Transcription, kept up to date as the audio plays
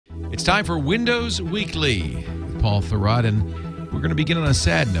It's time for Windows Weekly with Paul Thurrott, and we're going to begin on a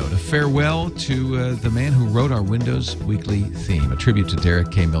sad note, a farewell to the man who wrote our Windows Weekly theme, a tribute to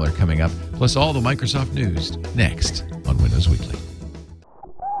Derek K. Miller coming up, plus all the Microsoft news next on Windows Weekly.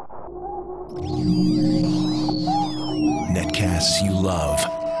 Netcasts you love.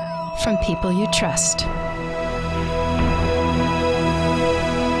 From people you trust.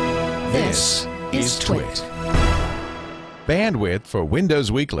 This is TWiT. Bandwidth for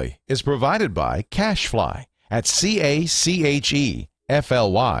Windows Weekly is provided by Cachefly at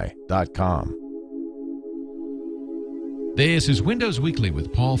CACHEFLY.com. This is Windows Weekly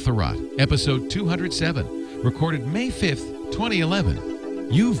with Paul Thurrott, episode 207, recorded May 5th,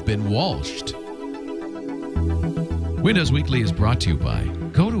 2011. You've been Walshed. Windows Weekly is brought to you by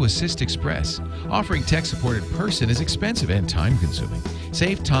Go to Assist Express. Offering tech support in person is expensive and time-consuming.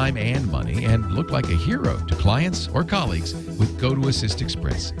 Save time and money and look like a hero to clients or colleagues with Go to Assist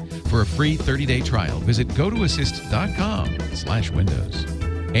Express. For a free 30-day trial, visit gotoassist.com/windows.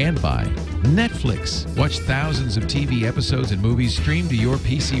 And by Netflix. Watch thousands of TV episodes and movies streamed to your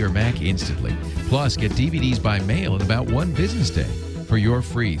PC or Mac instantly. Plus, get DVDs by mail in about one business day. For your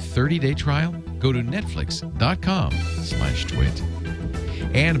free 30-day trial, go to netflix.com/twit.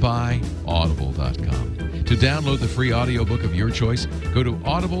 And by audible.com. To download the free audiobook of your choice, go to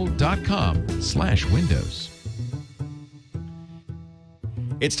audible.com/windows.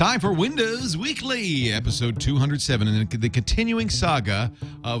 It's time for Windows Weekly, episode 207, and the continuing saga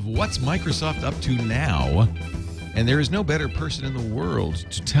of what's Microsoft up to now. And there is no better person in the world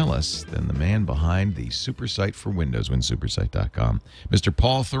to tell us than the man behind the SuperSite for Windows, WinSuperSite.com, Mr.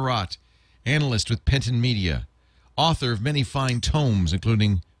 Paul Thurrott, analyst with Penton Media, author of many fine tomes,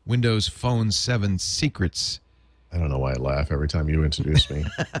 including Windows Phone 7 Secrets. I don't know why I laugh every time you introduce me.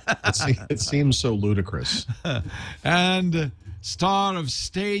 It seems so ludicrous. And star of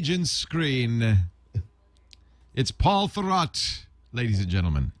stage and screen, it's Paul Thurrott, ladies and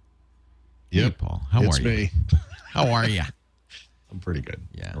gentlemen. Yep. Hey, Paul. How are you? It's me. How are you? I'm pretty good.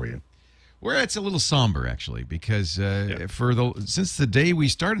 Yeah. How are you? Well, it's a little somber, actually, because since the day we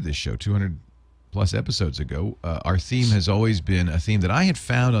started this show, 200 plus episodes ago, our theme has always been a theme that I had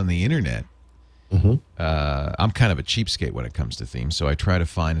found on the internet. Mm-hmm. I'm kind of a cheapskate when it comes to themes, so I try to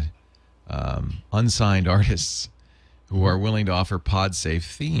find unsigned artists who are willing to offer pod-safe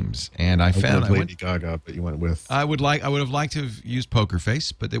themes. And I found Lady Gaga, but you went with I would have liked to have used Poker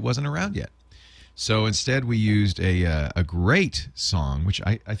Face, but it wasn't around yet. So instead, we used a great song, which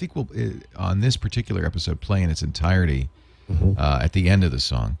I think will on this particular episode play in its entirety at the end of the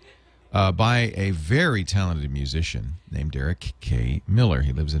song. By a very talented musician named Derek K. Miller.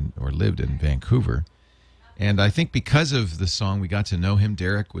 He lived in Vancouver. And I think because of the song, we got to know him.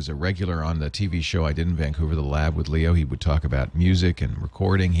 Derek was a regular on the TV show I did in Vancouver, The Lab with Leo. He would talk about music and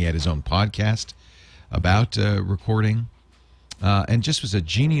recording. He had his own podcast about recording. And just was a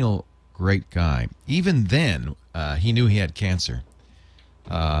genial, great guy. Even then, he knew he had cancer.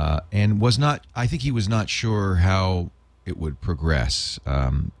 And I think he was not sure how it would progress.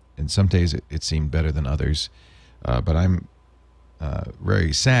 And some days it seemed better than others. But I'm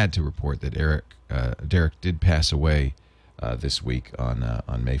very sad to report that Derek did pass away this week on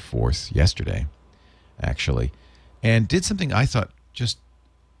May 4th, yesterday, actually, and did something I thought just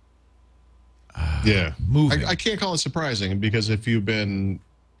moving. I can't call it surprising, because if you've been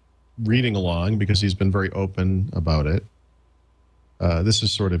reading along, because he's been very open about it, this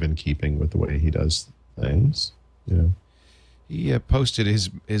is sort of in keeping with the way he does things. Yeah. He posted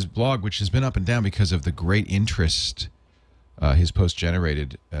his blog, which has been up and down because of the great interest his post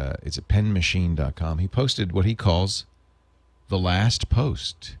generated. It's at penmachine.com. He posted what he calls the last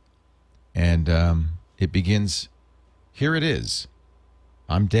post. And it begins, "Here it is.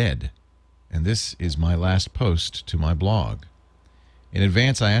 I'm dead. And this is my last post to my blog. In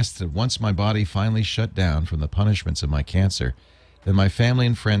advance, I asked that once my body finally shut down from the punishments of my cancer, that my family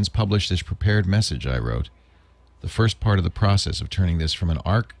and friends publish this prepared message I wrote. The first part of the process of turning this from an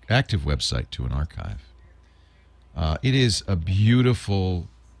active website to an archive." It is a beautiful,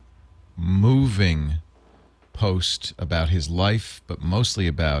 moving post about his life, but mostly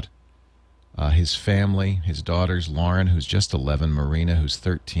about his family, his daughters, Lauren, who's just 11, Marina, who's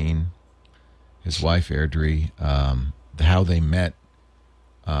 13, his wife, Airdrie, how they met,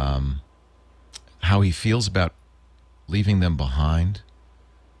 how he feels about leaving them behind.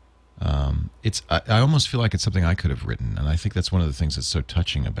 I almost feel like it's something I could have written, and I think that's one of the things that's so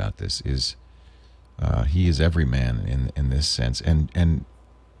touching about this is he is every man in this sense, and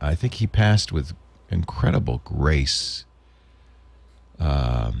I think he passed with incredible grace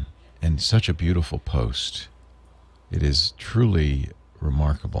and such a beautiful post. It is truly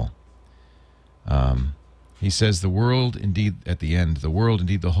remarkable. He says, the world, indeed, at the end, the world,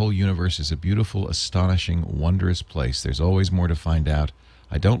 indeed, the whole universe is a beautiful, astonishing, wondrous place. There's always more to find out.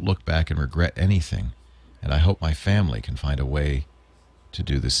 I don't look back and regret anything, and I hope my family can find a way to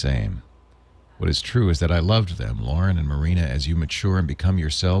do the same. What is true is that I loved them, Lauren and Marina. As you mature and become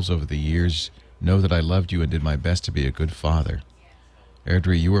yourselves over the years, know that I loved you and did my best to be a good father.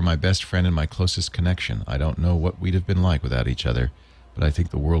 Airdrie, you were my best friend and my closest connection. I don't know what we'd have been like without each other, but I think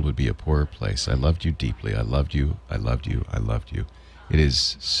the world would be a poorer place. I loved you deeply. I loved you. I loved you. I loved you. It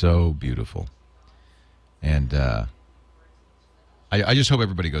is so beautiful. And I just hope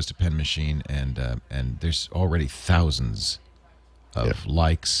everybody goes to Pen Machine, and there's already thousands of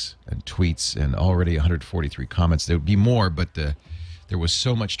likes and tweets and already 143 comments. There would be more, but there was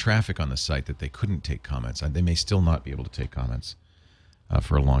so much traffic on the site that they couldn't take comments. They may still not be able to take comments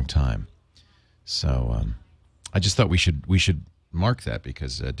for a long time. So I just thought we should mark that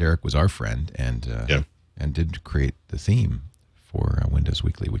because Derek was our friend and did create the theme for Windows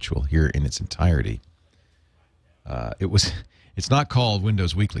Weekly, which we'll hear in its entirety. It's not called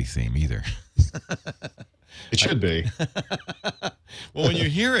Windows Weekly theme either. It should be. Well, when you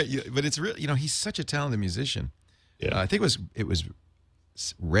hear it, but it's really, he's such a talented musician. Yeah. I think it was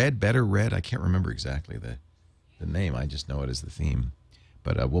Better Red. I can't remember exactly the name. I just know it as the theme.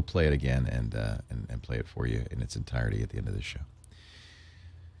 But we'll play it again and play it for you in its entirety at the end of the show.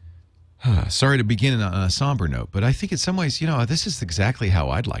 Sorry to begin on a somber note, but I think in some ways, this is exactly how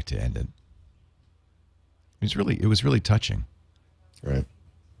I'd like to end it. It was really touching. Right.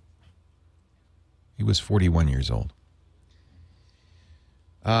 He was 41 years old.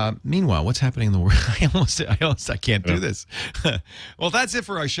 Meanwhile, what's happening in the world? I can't do this. Well, that's it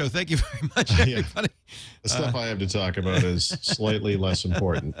for our show. Thank you very much, everybody. The stuff I have to talk about is slightly less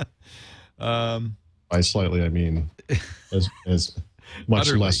important. By slightly, I mean as much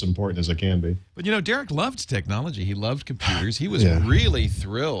utterly less important as it can be. But Derek loved technology. He loved computers. He was really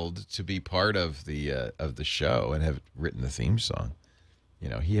thrilled to be part of the show and have written the theme song.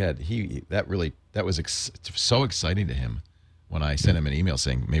 That was so exciting to him when I sent him an email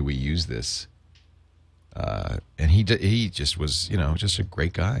saying, "May we use this?" And he just was, just a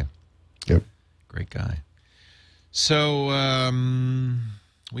great guy. Yep. Great guy. So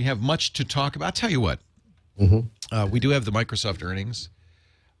we have much to talk about. I'll tell you what. We do have the Microsoft earnings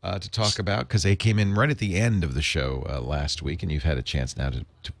to talk about because they came in right at the end of the show last week, and you've had a chance now to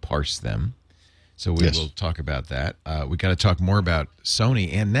parse them. So we will talk about that. We got to talk more about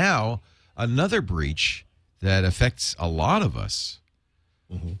Sony, and now another breach that affects a lot of us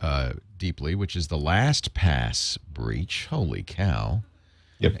deeply, which is the LastPass breach. Holy cow.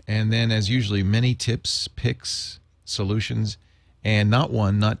 Yep. And then, as usually, many tips, picks, solutions, and not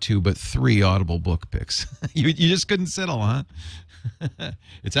one, not two, but 3 Audible book picks. You just couldn't settle, huh?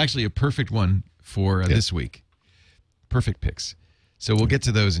 It's actually a perfect one for this week. Perfect picks. So we'll get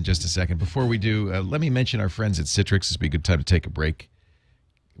to those in just a second. Before we do, let me mention our friends at Citrix. This would be a good time to take a break.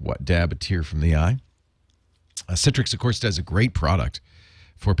 Dab a tear from the eye. Citrix, of course, does a great product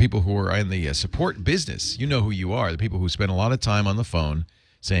for people who are in the support business. You know who you are, the people who spend a lot of time on the phone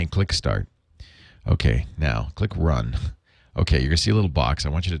saying, click start. Okay, now click run. Okay, you're going to see a little box. I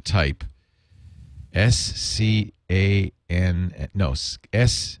want you to type SCAN, no,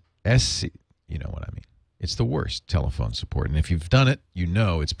 SC, you know what I mean. It's the worst telephone support. And if you've done it, you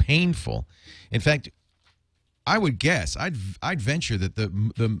know it's painful. In fact, I would guess, I'd venture that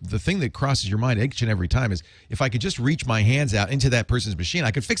the thing that crosses your mind each and every time is if I could just reach my hands out into that person's machine,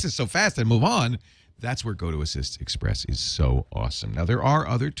 I could fix it so fast and move on. That's where Go to Assist Express is so awesome. Now, there are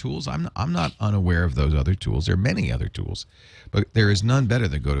other tools. I'm not unaware of those other tools. There are many other tools. But there is none better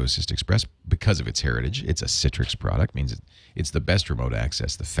than Go to Assist Express because of its heritage. It's a Citrix product. Means it's the best remote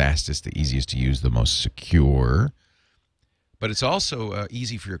access, the fastest, the easiest to use, the most secure. But it's also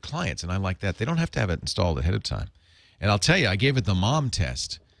easy for your clients, and I like that. They don't have to have it installed ahead of time. And I'll tell you, I gave it the mom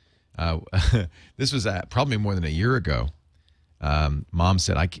test. This was probably more than a year ago. Mom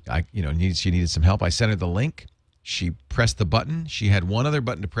said she needed some help. I sent her the link. She pressed the button. She had one other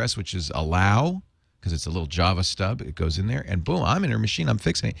button to press, which is allow, because it's a little Java stub. It goes in there, and boom, I'm in her machine. I'm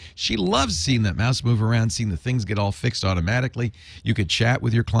fixing it. She loves seeing that mouse move around, seeing the things get all fixed automatically. You could chat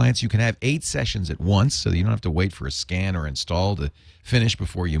with your clients. You can have 8 sessions at once, so that you don't have to wait for a scan or install to finish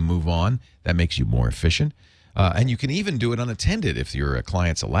before you move on. That makes you more efficient. And you can even do it unattended if your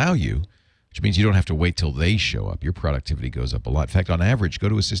clients allow you, which means you don't have to wait till they show up. Your productivity goes up a lot. In fact, on average, Go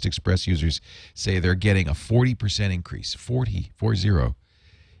to Assist Express users say they're getting a 40% increase, 40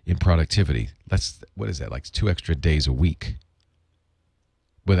 in productivity. What is that, like 2 extra days a week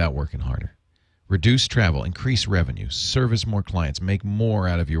without working harder. reduce travel, increase revenue, service more clients, make more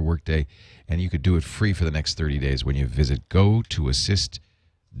out of your workday, and you could do it free for the next 30 days when you visit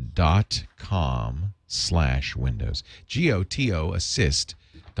gotoassist.com/windows. GOTO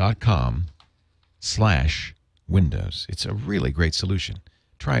assist.com/windows. It's a really great solution.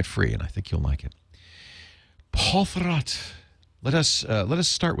 Try it free, and I think you'll like it. Paul Thurrott, let us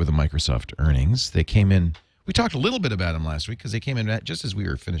start with the Microsoft earnings. They came in. We talked a little bit about them last week because they came in just as we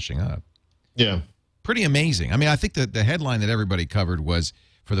were finishing up. Yeah. Pretty amazing. I mean, I think that the headline that everybody covered was,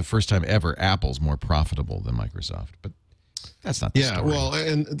 for the first time ever, Apple's more profitable than Microsoft. But that's not the story. Well,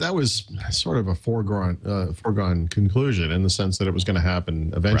 and that was sort of a foregone conclusion in the sense that it was going to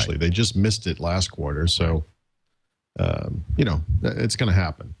happen eventually. Right. They just missed it last quarter. So, it's going to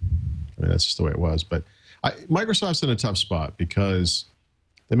happen. I mean, that's just the way it was. But Microsoft's in a tough spot because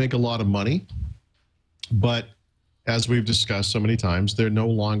they make a lot of money. But as we've discussed so many times, they're no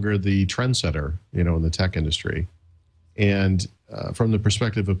longer the trendsetter, in the tech industry. And from the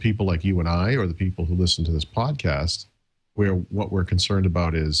perspective of people like you and I, or the people who listen to this podcast, what we're concerned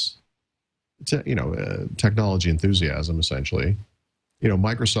about is, technology enthusiasm, essentially.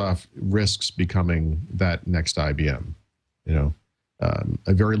 Microsoft risks becoming that next IBM. A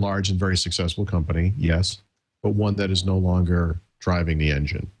very large and very successful company, yes, but one that is no longer driving the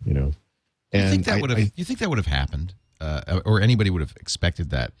engine. And you think that would have happened, or anybody would have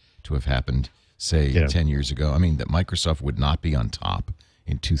expected that to have happened, say, 10 years ago? I mean, that Microsoft would not be on top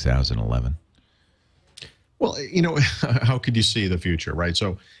in 2011. Well, how could you see the future, right?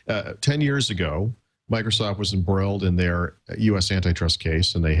 So 10 years ago, Microsoft was embroiled in their U.S. antitrust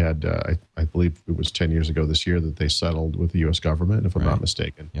case, and they had, I believe it was 10 years ago this year that they settled with the U.S. government, if I'm not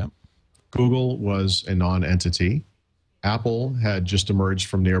mistaken. Yep. Google was a non-entity. Apple had just emerged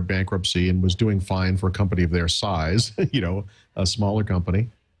from near bankruptcy and was doing fine for a company of their size, a smaller company.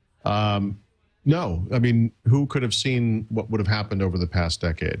 No, I mean, who could have seen what would have happened over the past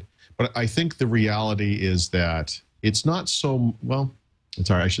decade? But I think the reality is that it's not so,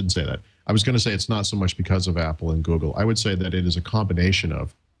 sorry, I shouldn't say that. I was going to say it's not so much because of Apple and Google. I would say that it is a combination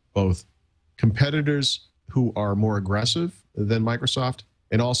of both competitors who are more aggressive than Microsoft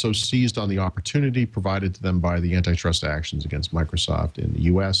and also seized on the opportunity provided to them by the antitrust actions against Microsoft in the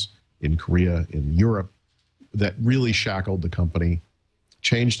U.S., in Korea, in Europe, that really shackled the company,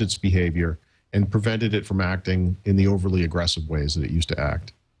 changed its behavior, and prevented it from acting in the overly aggressive ways that it used to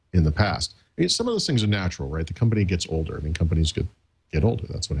act in the past. I mean, some of those things are natural, right? The company gets older. I mean, companies get older.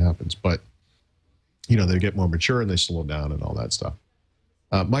 That's what happens. But, they get more mature and they slow down and all that stuff.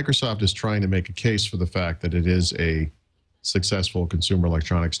 Microsoft is trying to make a case for the fact that it is a successful consumer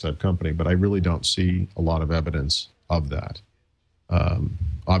electronics type company, but I really don't see a lot of evidence of that.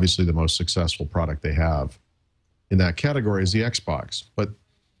 Obviously, the most successful product they have in that category is the Xbox. But,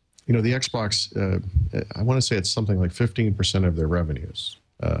 the Xbox, I want to say it's something like 15% of their revenues.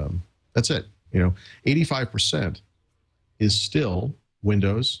 That's it. 85% is still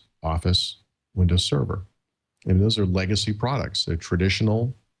Windows, Office, Windows Server. And those are legacy products. They're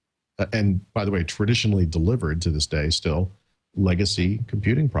traditional, and by the way, traditionally delivered to this day still, legacy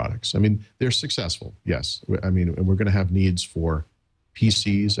computing products. I mean, they're successful, yes. I mean, and we're going to have needs for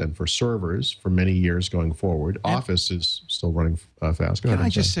PCs and for servers for many years going forward. And Office is still running fast. Can I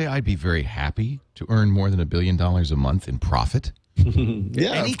just say I'd be very happy to earn more than $1 billion a month in profit?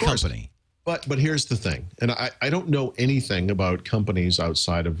 Yeah, any of course. company. But here's the thing, and I don't know anything about companies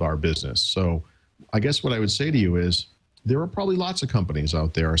outside of our business. So I guess what I would say to you is there are probably lots of companies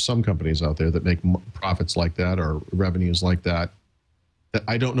out there, or some companies out there that make profits like that or revenues like that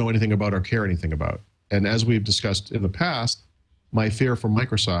I don't know anything about or care anything about. And as we've discussed in the past, my fear for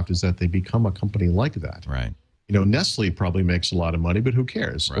Microsoft is that they become a company like that. Right. Nestle probably makes a lot of money, but who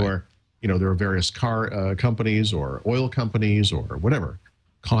cares? Right. Or, there are various car companies or oil companies or whatever.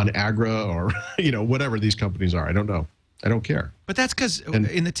 ConAgra or, whatever these companies are. I don't know. I don't care. But that's because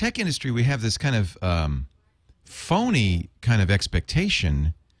in the tech industry, we have this kind of phony kind of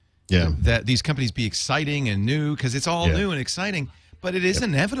expectation that these companies be exciting and new because it's all new and exciting. But it is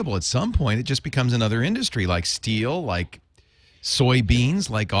inevitable at some point. It just becomes another industry like steel, like soybeans,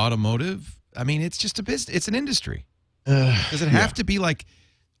 like automotive. I mean, it's just a business. It's an industry. Does it have to be like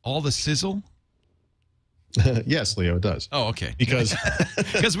all the sizzle? Yes, Leo, it does. Oh, okay.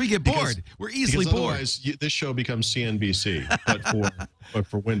 Because we get bored. We're easily bored. Otherwise, this show becomes CNBC, but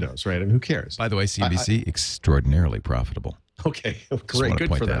for Windows, right? And who cares? By the way, CNBC extraordinarily profitable. Okay, great,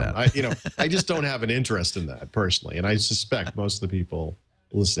 good for them. I just don't have an interest in that personally, and I suspect most of the people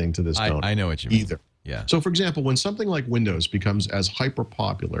listening to this don't. I know what you mean. Either. Yeah. So, for example, when something like Windows becomes as hyper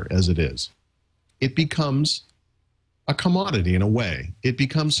popular as it is, it becomes a commodity in a way. It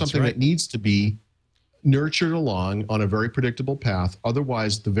becomes something that needs to be nurtured along on a very predictable path.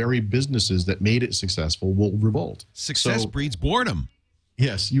 Otherwise, the very businesses that made it successful will revolt. Success breeds boredom.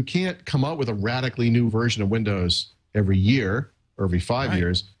 Yes, you can't come out with a radically new version of Windows every year or every 5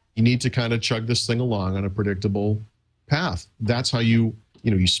 years. You need to kind of chug this thing along on a predictable path. That's how you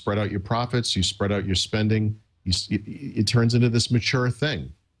spread out your profits, you spread out your spending. It turns into this mature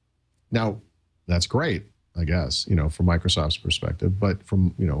thing. Now, that's great, I guess, from Microsoft's perspective. But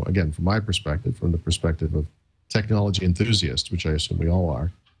from, again, from my perspective, from the perspective of technology enthusiasts, which I assume we all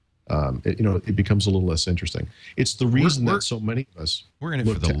are, it becomes a little less interesting. It's the reason that so many of us we're in it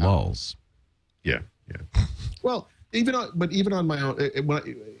for the lulls. Yeah. Well, even on my own,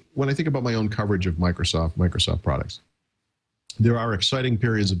 when I think about my own coverage of Microsoft products, there are exciting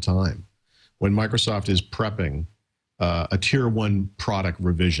periods of time when Microsoft is prepping a tier 1 product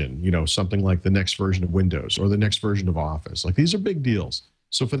revision, something like the next version of Windows or the next version of Office. Like, these are big deals.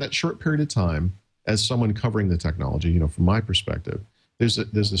 So for that short period of time, as someone covering the technology, from my perspective, there's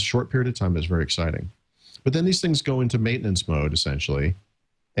this short period of time that's very exciting. But then these things go into maintenance mode, essentially.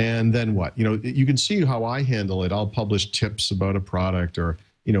 And then what? You can see how I handle it. I'll publish tips about a product or,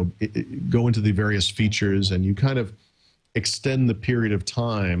 go into the various features, and you kind of extend the period of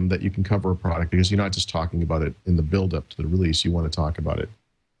time that you can cover a product, because you're not just talking about it in the build-up to the release. You want to talk about it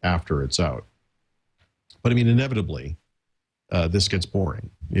after it's out. But I mean, inevitably, this gets boring,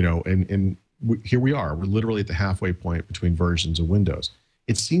 and here we are. We're literally at the halfway point between versions of Windows.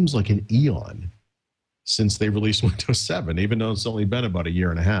 It seems like an eon since they released Windows 7, even though it's only been about a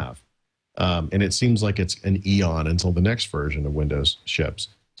year and a half. And it seems like it's an eon until the next version of Windows ships.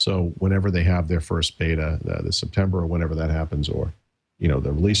 So whenever they have their first beta, this September or whenever that happens, or, the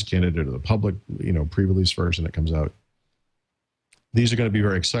release candidate or the public, pre-release version that comes out, these are going to be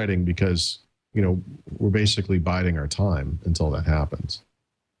very exciting because, we're basically biding our time until that happens.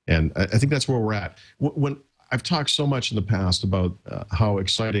 And I think that's where we're at. When I've talked so much in the past about how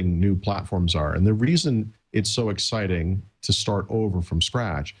exciting new platforms are, and the reason it's so exciting to start over from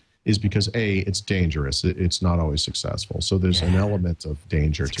scratch is because A, it's dangerous. It's not always successful. So there's an element of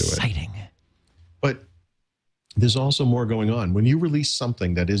danger to it. Exciting. But there's also more going on. When you release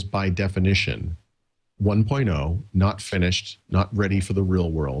something that is by definition 1.0, not finished, not ready for the real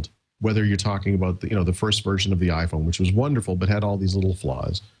world, whether you're talking about the first version of the iPhone, which was wonderful but had all these little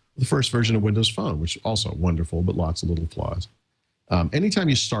flaws, the first version of Windows Phone, which is also wonderful but lots of little flaws. Anytime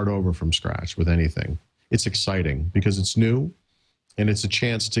you start over from scratch with anything, it's exciting because it's new, and it's a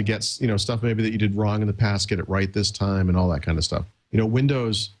chance to get stuff maybe that you did wrong in the past, get it right this time, and all that kind of stuff.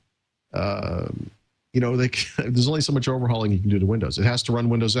 Windows, there's only so much overhauling you can do to Windows. It has to run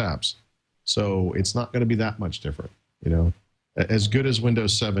Windows apps, so it's not going to be that much different. As good as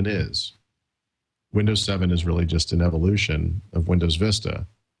Windows 7 is, Windows 7 is really just an evolution of Windows Vista,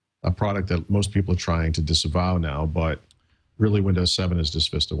 a product that most people are trying to disavow now, but really Windows 7 is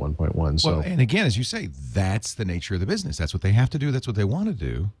just Vista 1.1. So, well, and again, as you say, that's the nature of the business. That's what they have to do. That's what they want to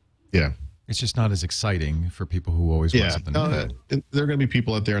do. Yeah. It's just not as exciting for people who always want something new. There are going to be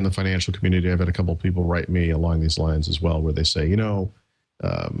people out there in the financial community. I've had a couple of people write me along these lines as well, where they say,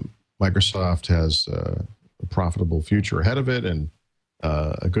 Microsoft has a profitable future ahead of it and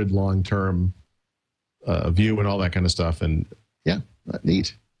a good long-term view and all that kind of stuff. And yeah,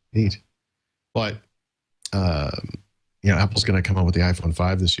 neat. But, Apple's going to come out with the iPhone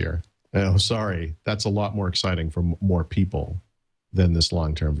 5 this year. Oh, sorry. That's a lot more exciting for more people than this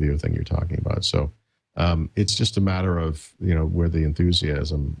long-term view thing you're talking about. So it's just a matter of, where the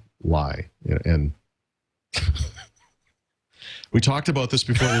enthusiasm lie. And we talked about this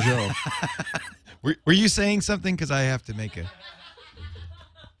before the show. Were you saying something? Because I have to make a...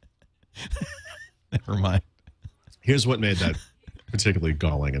 Never mind. Here's what made that particularly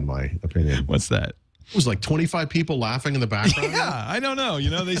galling, in my opinion. What's that? It was like 25 people laughing in the background. Yeah, I don't know.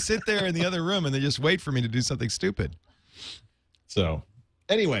 They sit there in the other room and they just wait for me to do something stupid. So,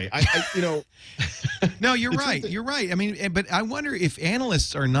 anyway, No, you're right. You're right. I mean, but I wonder if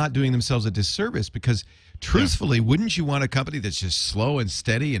analysts are not doing themselves a disservice because, truthfully, wouldn't you want a company that's just slow and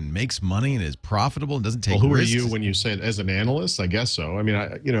steady and makes money and is profitable and doesn't take risks? Well, who are you when you say it as an analyst? I guess so. I mean,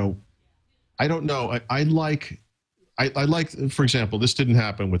 I don't know. I like, for example, this didn't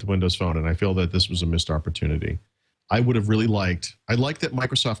happen with Windows Phone, and I feel that this was a missed opportunity. I would have really liked, I like that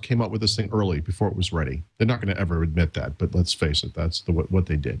Microsoft came out with this thing early before it was ready. They're not going to ever admit that, but let's face it, that's what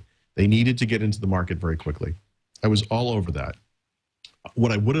they did. They needed to get into the market very quickly. I was all over that.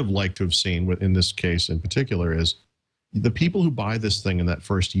 What I would have liked to have seen in this case in particular is the people who buy this thing in that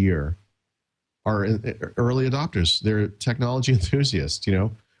first year are early adopters. They're technology enthusiasts,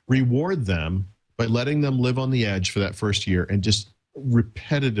 reward them by letting them live on the edge for that first year and just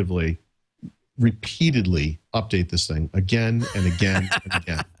repeatedly update this thing again and again and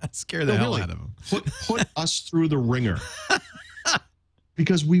again. Scare the hell out of them. Put us through the ringer.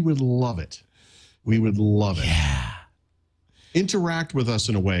 Because we would love it. We would love it. Yeah. Interact with us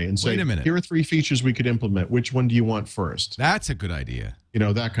in a way and say, Wait a minute. Here are 3 features we could implement. Which one do you want first? That's a good idea. You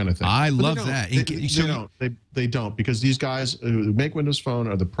know, that kind of thing. I But love they that. They don't because these guys who make Windows Phone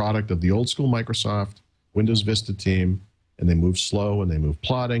are the product of the old school Microsoft Windows Vista team, and they move slow and they move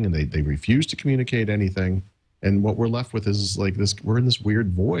plodding and they refuse to communicate anything. And what we're left with is like this, we're in this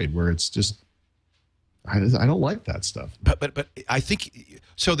weird void where it's just, I don't like that stuff. But I think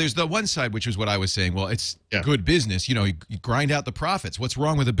so. There's the one side, which is what I was saying. Well, it's good business. You know, you grind out the profits. What's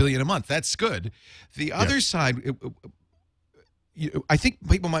wrong with $1 billion a month? That's good. The other side, I think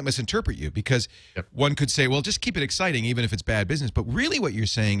people might misinterpret you because one could say, well, just keep it exciting, even if it's bad business. But really, what you're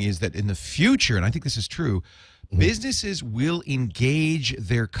saying is that in the future, and I think this is true, businesses will engage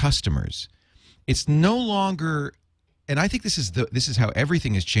their customers. It's no longer, and I think this is how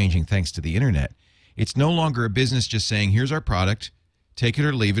everything is changing thanks to the internet. It's no longer a business just saying, here's our product, take it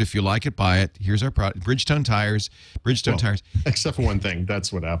or leave it. If you like it, buy it. Here's our product. Bridgestone tires. Except for one thing.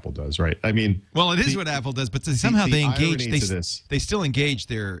 That's what Apple does, right? I mean. Well, it is what Apple does, but somehow they engage. They still engage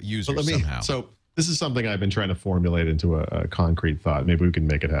their users somehow. So this is something I've been trying to formulate into a concrete thought. Maybe we can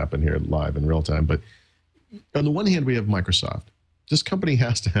make it happen here live in real time. But on the one hand, we have Microsoft. This company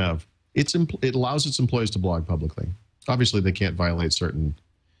has to have, it allows its employees to blog publicly. Obviously, they can't violate certain.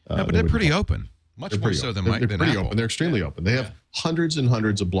 No, but they're pretty open. Much more so than Apple. They're extremely open. They have hundreds and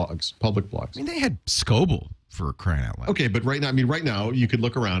hundreds of blogs, public blogs. I mean, they had Scoble for crying out loud. Okay, but right now, you could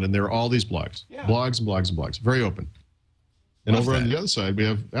look around and there are all these blogs, blogs and blogs and blogs, very open. And over on the other side, we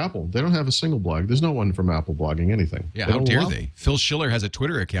have Apple. They don't have a single blog. There's no one from Apple blogging anything. Yeah, how dare they? Phil Schiller has a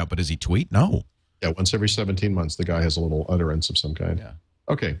Twitter account, but does he tweet? No. Yeah, once every 17 months, the guy has a little utterance of some kind. Yeah.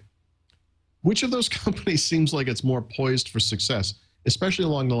 Okay. Which of those companies seems like it's more poised for success? Especially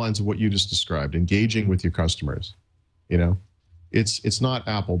along the lines of what you just described, engaging with your customers. You know, it's not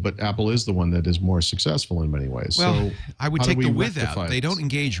Apple, but Apple is the one that is more successful in many ways. Well, so I would take the with out. They don't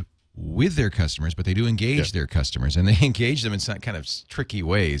engage with their customers, but they do engage their customers, and they engage them in some kind of tricky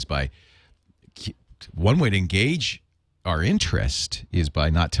ways. By one way to engage our interest is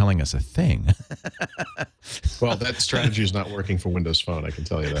by not telling us a thing. Well, that strategy is not working for Windows Phone, I can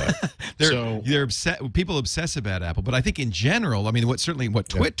tell you that. They're upset. People obsess about Apple, but I think in general, I mean, what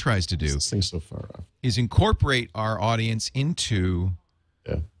TWiT tries to do this thing's so far off. Is incorporate our audience into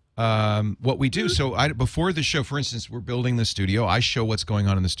what we do. So before the show, for instance, we're building the studio. I show what's going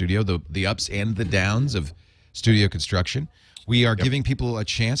on in the studio, the ups and the downs of studio construction. We are giving people a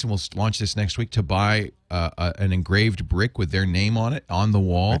chance, and we'll launch this next week, to buy an engraved brick with their name on it on the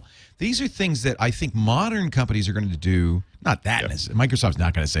wall. Right. These are things that I think modern companies are going to do. Not that necessarily. Microsoft's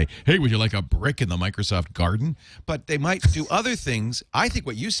not going to say, hey, would you like a brick in the Microsoft garden? But they might do other things. I think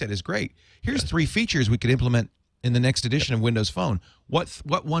what you said is great. Here's 3 features we could implement in the next edition of Windows Phone. What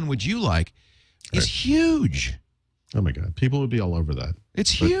one would you like is huge. Oh, my God. People would be all over that. It's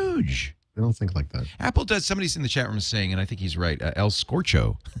huge. I don't think like that. Apple does. Somebody's in the chat room saying, and I think he's right, El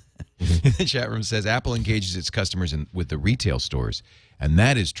Scorcho in the chat room says, Apple engages its customers with the retail stores. And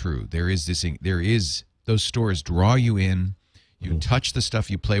that is true. There is those stores draw you in, you touch the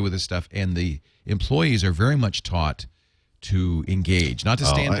stuff, you play with the stuff, and the employees are very much taught to engage, not to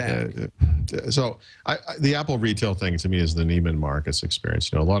stand back. The Apple retail thing to me is the Neiman Marcus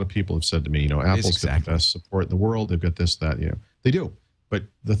experience. You know, a lot of people have said to me, you know, Apple's got the best support in the world. They've got this, that, you know, they do. But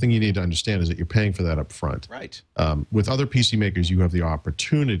the thing you need to understand is that you're paying for that up front. Right. With other PC makers, you have the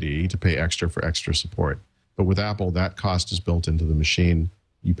opportunity to pay extra for extra support. But with Apple, that cost is built into the machine.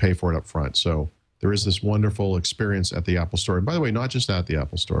 You pay for it up front. So there is this wonderful experience at the Apple Store. And by the way, not just at the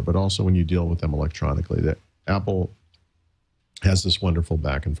Apple Store, but also when you deal with them electronically. That Apple has this wonderful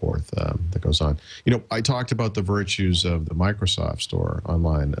back and forth that goes on. You know, I talked about the virtues of the Microsoft Store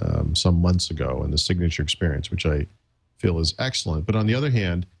online some months ago and the signature experience, which I feel is excellent. But on the other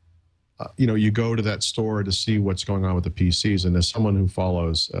hand, you know, you go to that store to see what's going on with the PCs. And as someone who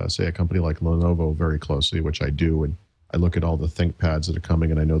follows, say, a company like Lenovo very closely, which I do, and I look at all the ThinkPads that are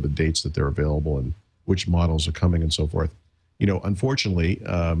coming, and I know the dates that they're available and which models are coming and so forth. You know, unfortunately,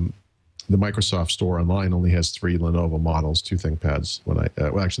 the Microsoft Store online only has 3 Lenovo models, 2 ThinkPads. Well,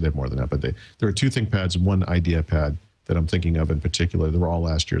 actually, they have more than that, but there are 2 ThinkPads and 1 IdeaPad that I'm thinking of in particular. They were all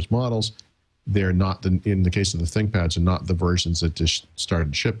last year's models. They're not, in the case of the ThinkPads, are not the versions that just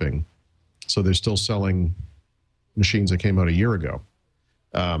started shipping. So they're still selling machines that came out a year ago.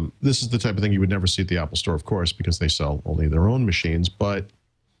 This is the type of thing you would never see at the Apple Store, of course, because they sell only their own machines. But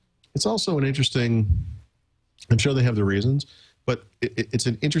it's also an interesting, I'm sure they have the reasons, but it's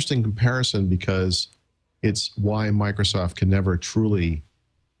an interesting comparison because it's why Microsoft can never truly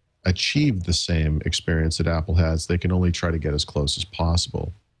achieve the same experience that Apple has. They can only try to get as close as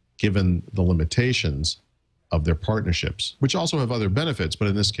possible, given the limitations of their partnerships, which also have other benefits, but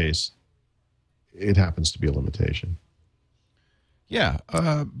in this case, it happens to be a limitation. Yeah,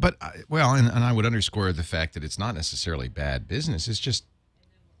 but well, and I would underscore the fact that it's not necessarily bad business. It's just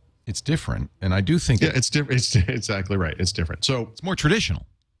it's different, and I do think it's different. It's exactly right. It's different. So it's more traditional.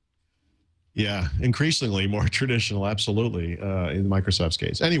 Yeah, increasingly more traditional, absolutely, in Microsoft's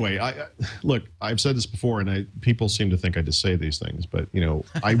case. Anyway, look, I've said this before, and people seem to think I just say these things, but, you know,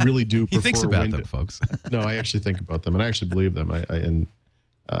 I really do prefer He thinks about them, folks. No, I actually think about them, and I actually believe them.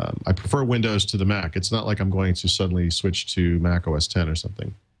 I prefer Windows to the Mac. It's not like I'm going to suddenly switch to Mac OS 10 or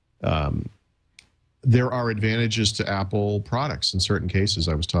something. There are advantages to Apple products in certain cases.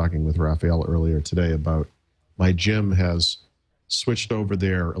 I was talking with Raphael earlier today about my gym has switched over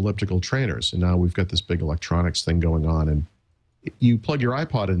their elliptical trainers, and now we've got this big electronics thing going on, and you plug your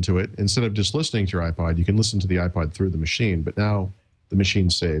iPod into it. Instead of just listening to your iPod, you can listen to the iPod through the machine, but now the machine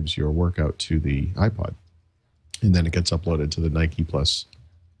saves your workout to the iPod, and then it gets uploaded to the Nike Plus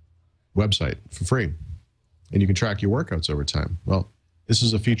website for free, and you can track your workouts over time. Well, this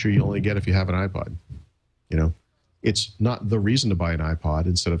is a feature you only get if you have an iPod. You know, it's not the reason to buy an iPod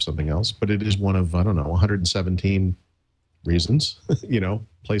instead of something else, but it is one of, I don't know, 117 reasons, you know,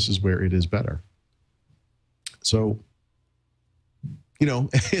 places where it is better. So, you know,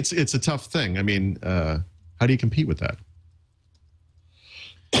 it's a tough thing. I mean, how do you compete with that?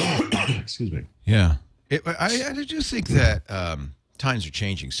 Excuse me. Yeah. I do think that times are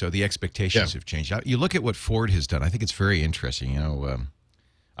changing, so the expectations have changed. You look at what Ford has done. I think it's very interesting. You know,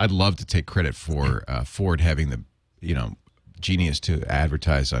 I'd love to take credit for Ford having the, you know, genius to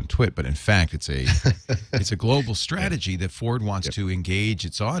advertise on TWiT, but in fact, it's a global strategy that Ford wants to engage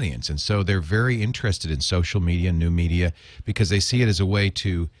its audience, and so they're very interested in social media, new media, because they see it as a way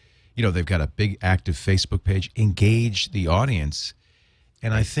to, you know, they've got a big active Facebook page, engage the audience,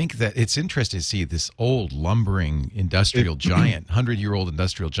 and I think that it's interesting to see this old lumbering industrial giant, 100-year-old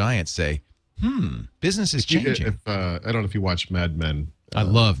industrial giant, say, business is changing. I don't know if you watch Mad Men. I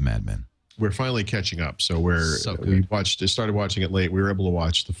love Mad Men. We're finally catching up. So started watching it late. We were able to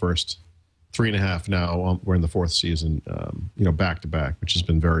watch the first 3.5 now. We're in the 4th season, you know, back to back, which has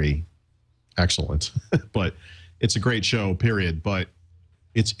been very excellent. But it's a great show, period. But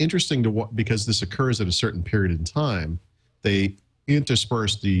it's interesting to because this occurs at a certain period in time. They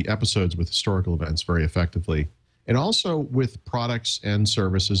intersperse the episodes with historical events very effectively. And also with products and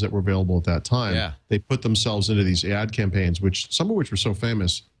services that were available at that time. Yeah. They put themselves into these ad campaigns, some of which were so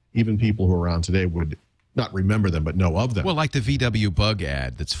famous, even people who are around today would not remember them, but know of them. Well, like the VW Bug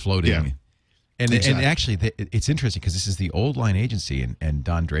ad that's floating. Yeah. And actually, it's interesting because this is the Old Line Agency, and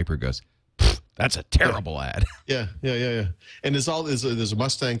Don Draper goes, that's a terrible ad. Yeah. And there's a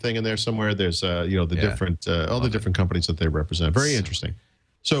Mustang thing in there somewhere. There's, you know, the different, all the different companies that they represent. Very interesting.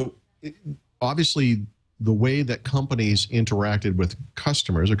 So, obviously, the way that companies interacted with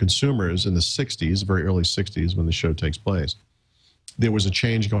customers or consumers in the 60s, very early 60s when the show takes place, there was a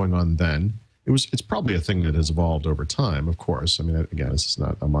change going on then. It's probably a thing that has evolved over time, of course. I mean, again, this is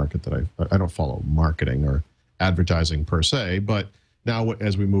not a market that I don't follow marketing or advertising per se, but now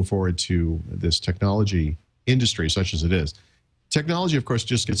as we move forward to this technology industry, such as it is, technology, of course,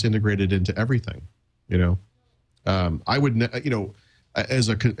 just gets integrated into everything. You know, I would, you know, as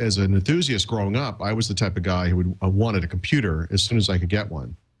an enthusiast growing up, I was the type of guy who wanted a computer as soon as I could get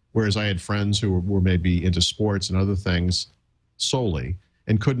one. Whereas I had friends who were maybe into sports and other things solely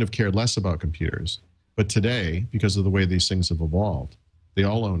and couldn't have cared less about computers. But today, because of the way these things have evolved, they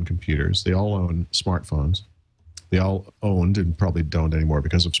all own computers, they all own smartphones, they all owned, and probably don't anymore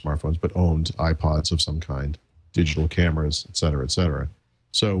because of smartphones, but owned iPods of some kind, digital cameras, et cetera, et cetera.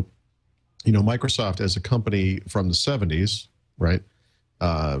 So, you know, Microsoft as a company from the 70s, right,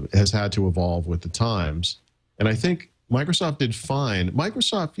 has had to evolve with the times. And I think Microsoft did fine.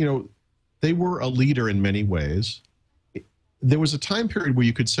 Microsoft, you know, they were a leader in many ways. There was a time period where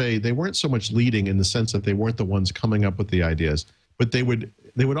you could say they weren't so much leading in the sense that they weren't the ones coming up with the ideas, but they would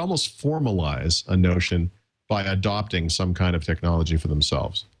almost formalize a notion by adopting some kind of technology for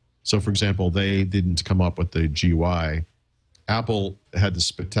themselves. So, for example, they didn't come up with the GUI. Apple had the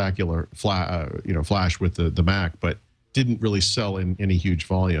spectacular Flash with the Mac, but didn't really sell in any huge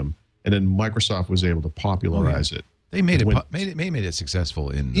volume. And then Microsoft was able to popularize it. They made it successful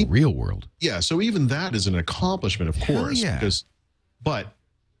in the real world. Yeah, so even that is an accomplishment, of course. Yeah. But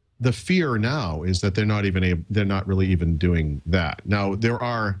the fear now is that they're not really even doing that. Now there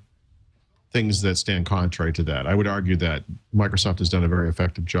are things that stand contrary to that. I would argue that Microsoft has done a very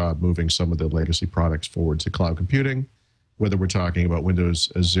effective job moving some of the legacy products forward to cloud computing, whether we're talking about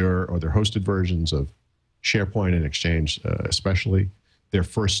Windows Azure or their hosted versions of SharePoint and Exchange, especially their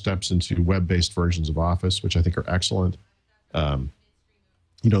first steps into web-based versions of Office, which I think are excellent.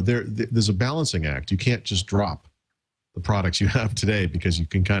 There's a balancing act. You can't just drop the products you have today because you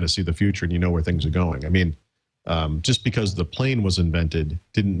can kind of see the future and you know where things are going. I mean, just because the plane was invented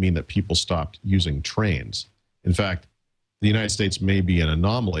didn't mean that people stopped using trains. In fact, the United States may be an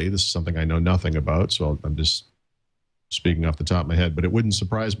anomaly. This is something I know nothing about, so I'm just speaking off the top of my head, but it wouldn't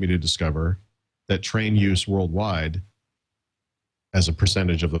surprise me to discover that train use worldwide as a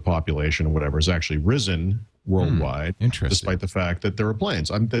percentage of the population or whatever has actually risen worldwide, despite the fact that there are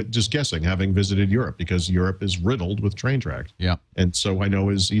planes. I'm just guessing, having visited Europe, because Europe is riddled with train tracks. Yeah. And so I know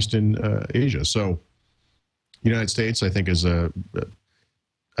is Eastern Asia. So the United States, I think, is I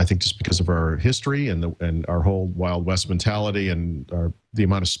think just because of our history and our whole Wild West mentality and the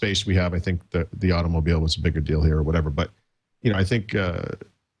amount of space we have, I think the automobile was a bigger deal here or whatever. But, I think,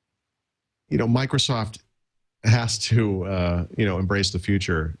 Microsoft has to, embrace the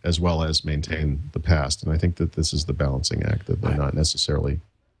future as well as maintain the past. And I think that this is the balancing act that they're not necessarily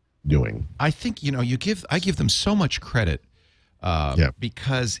doing. I think, I give them so much credit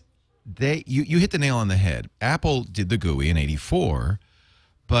because you hit the nail on the head. Apple did the GUI in '84,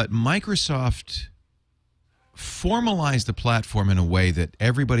 but Microsoft formalized the platform in a way that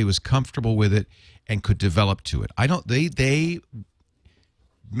everybody was comfortable with it and could develop to it. They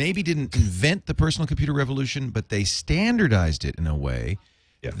maybe didn't invent the personal computer revolution, but they standardized it in a way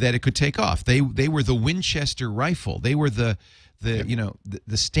that it could take off. They were the Winchester rifle. They were the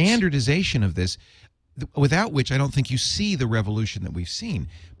standardization of this, without which I don't think you see the revolution that we've seen.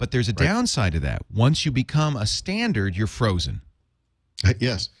 But there's a downside to that. Once you become a standard, you're frozen.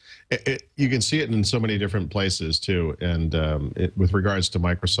 Yes. You can see it in so many different places too. And with regards to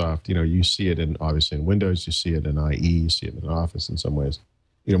Microsoft, you see it obviously in Windows, you see it in IE, you see it in Office in some ways.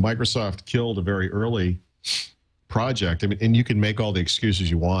 Microsoft killed a very early project. I mean, and you can make all the excuses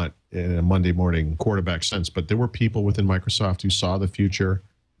you want in a Monday morning quarterback sense, but there were people within Microsoft who saw the future,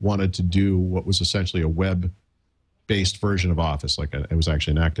 wanted to do what was essentially a web-based version of Office. It was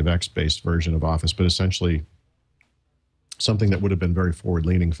actually an ActiveX-based version of Office, but essentially something that would have been very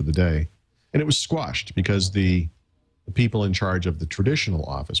forward-leaning for the day. And it was squashed because the people in charge of the traditional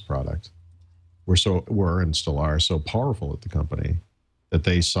Office product were and still are so powerful at the company that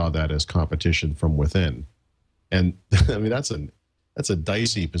they saw that as competition from within. And I mean, that's a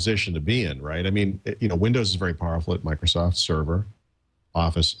dicey position to be in, right? I mean, Windows is very powerful at Microsoft Server,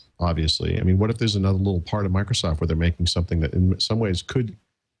 Office, obviously. I mean, what if there's another little part of Microsoft where they're making something that in some ways could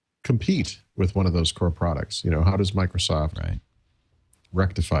compete with one of those core products? How does Microsoft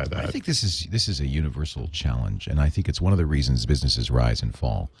rectify that? I think this is a universal challenge, and I think it's one of the reasons businesses rise and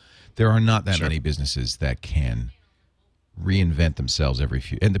fall. There are not that many businesses that can reinvent themselves every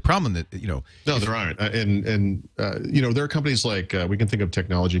few. And the problem that no, there aren't. There are companies like we can think of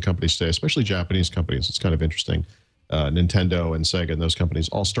technology companies today, especially Japanese companies. It's kind of interesting. Nintendo and Sega and those companies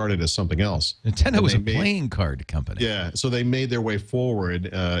all started as something else. Nintendo was a playing card company. Yeah, so they made their way forward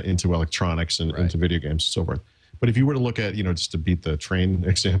into electronics and into video games and so forth. But if you were to look at, just to beat the train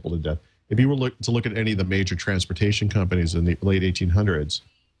example to death, if you were to look at any of the major transportation companies in the late 1800s,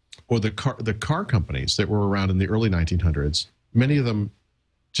 or the car companies that were around in the early 1900s, many of them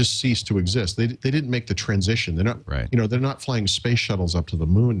just ceased to exist. They didn't make the transition. They're not they're not flying space shuttles up to the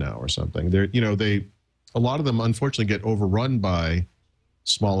moon now or something. A lot of them unfortunately get overrun by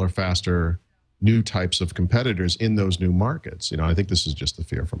smaller, faster, new types of competitors in those new markets. I think this is just the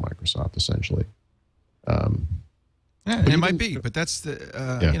fear from Microsoft essentially. It might be, but that's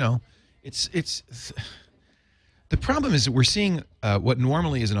the it's the problem is that we're seeing what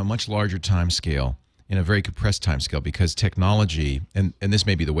normally is in a much larger time scale in a very compressed time scale, because technology, and this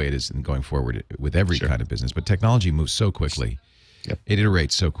may be the way it is going forward with every kind of business, but technology moves so quickly. It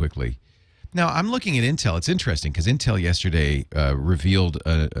iterates so quickly. Now, I'm looking at Intel. It's interesting because Intel yesterday revealed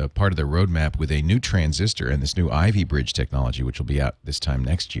a part of their roadmap with a new transistor and this new Ivy Bridge technology, which will be out this time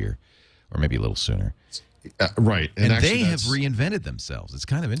next year, or maybe a little sooner. Right. And they have reinvented themselves. It's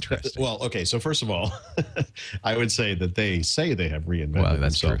kind of interesting. Well, okay. So first of all, I would say that they say they have reinvented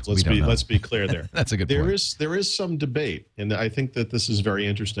themselves. True. Let's be clear there. That's a good point. There is some debate, and I think that this is very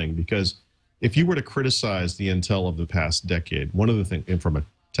interesting because if you were to criticize the Intel of the past decade, one of the things, and from a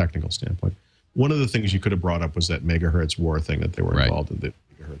technical standpoint, one of the things you could have brought up was that megahertz war thing that they were involved in, the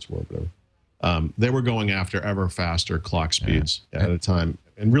megahertz war, whatever. They were going after ever faster clock speeds at a time,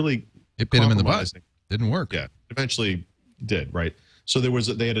 and really it bit them in the butt. Didn't work. Yeah, eventually did, right? So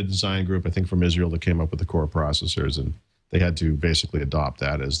they had a design group, I think, from Israel that came up with the core processors, and they had to basically adopt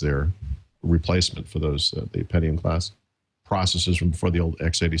that as their replacement for those the Pentium class processors from before the old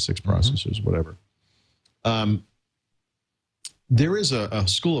x86 processors, whatever. There is a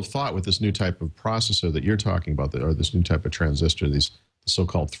school of thought with this new type of processor that you're talking about, or this new type of transistor, these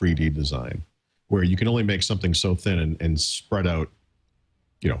so-called 3D design, where you can only make something so thin and spread out,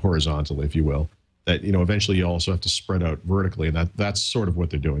 horizontally, if you will, that, eventually you also have to spread out vertically. And that's sort of what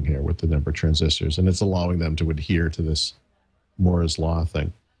they're doing here with the number of transistors. And it's allowing them to adhere to this Moore's law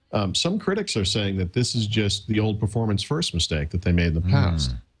thing. Some critics are saying that this is just the old performance first mistake that they made in the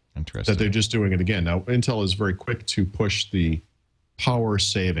past. Interesting. That they're just doing it again. Now, Intel is very quick to push the power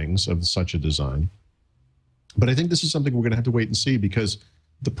savings of such a design. But I think this is something we're going to have to wait and see, because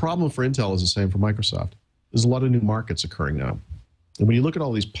the problem for Intel is the same for Microsoft. There's a lot of new markets occurring now. And when you look at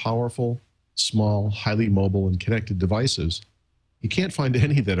all these powerful, small, highly mobile, and connected devices, you can't find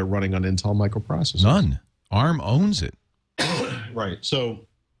any that are running on Intel microprocessors. None. ARM owns it. Right. So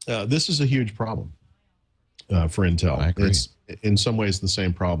this is a huge problem for Intel. I agree. It's in some ways the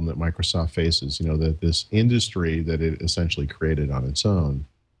same problem that Microsoft faces. That this industry that it essentially created on its own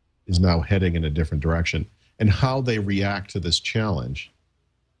is now heading in a different direction. And how they react to this challenge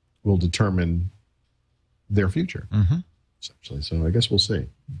will determine their future, essentially. So I guess we'll see.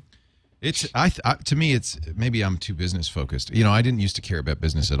 To me, it's maybe I'm too business focused. I didn't used to care about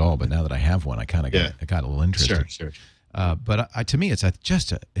business at all, but now that I have one, I kind of got a little interested. Sure. But to me,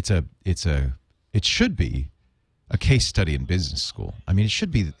 it should be a case study in business school. I mean, it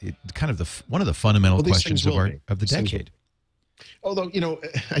should be kind of one of the fundamental questions of the decade. Although,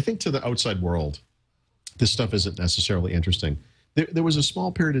 I think to the outside world, this stuff isn't necessarily interesting. There was a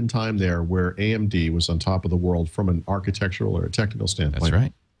small period in time there where AMD was on top of the world from an architectural or a technical standpoint. That's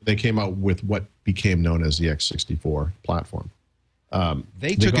right. They came out with what became known as the x64 platform.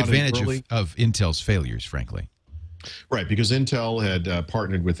 They took advantage of Intel's failures, frankly. Right, because Intel had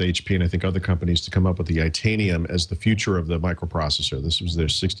partnered with HP and I think other companies to come up with the Itanium as the future of the microprocessor. This was their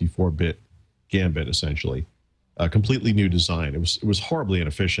 64-bit gambit, essentially. A completely new design. It was horribly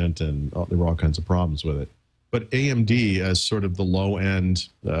inefficient, and there were all kinds of problems with it. But AMD, as sort of the low-end,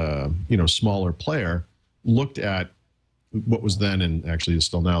 smaller player, looked at what was then, and actually is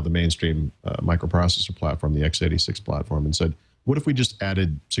still now, the mainstream microprocessor platform, the x86 platform, and said, what if we just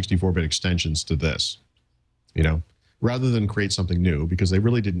added 64-bit extensions to this? Rather than create something new, because they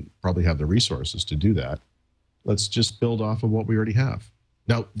really didn't probably have the resources to do that, let's just build off of what we already have.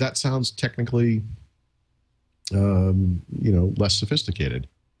 Now, that sounds technically, less sophisticated,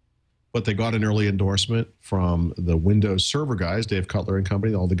 but they got an early endorsement from the Windows Server guys, Dave Cutler and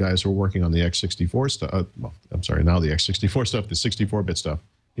company, all the guys who are working on the x64 stuff. Now the x64 stuff, the 64-bit stuff.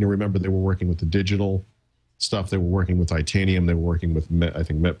 Remember they were working with the digital stuff. They were working with Itanium. They were working with, I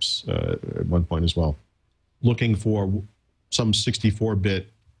think, MIPS at one point as well, looking for some 64-bit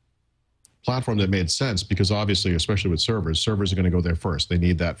platform that made sense, because obviously, especially with servers are going to go there first. They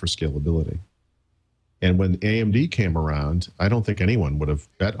need that for scalability. And when AMD came around, I don't think anyone would have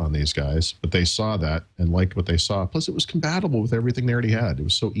bet on these guys, but they saw that and liked what they saw. Plus, it was compatible with everything they already had. It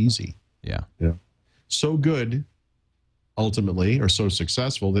was so easy. Yeah. So good, ultimately, or so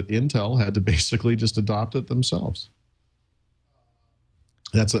successful that Intel had to basically just adopt it themselves.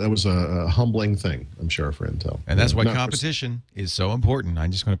 That was a humbling thing, I'm sure, for Intel. And that's why competition is so important. I'm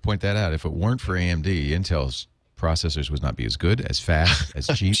just going to point that out. If it weren't for AMD, Intel's processors would not be as good, as fast, as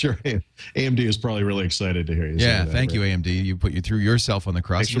cheap. Sure. AMD is probably really excited to hear you say that. Yeah, thank you, AMD. You threw yourself on the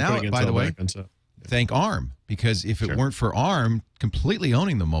cross. Now, by the way, thank ARM, because if it weren't for ARM completely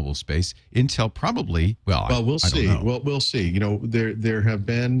owning the mobile space, Intel probably, we'll see. We'll see. There have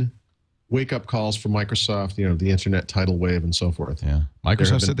been wake-up calls from Microsoft, the internet tidal wave and so forth. Yeah.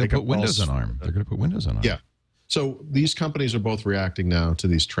 Microsoft said they put Windows on ARM. They're going to put Windows on ARM. Yeah. So these companies are both reacting now to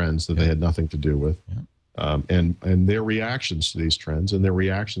these trends that they had nothing to do with. Yeah. And their reactions to these trends and their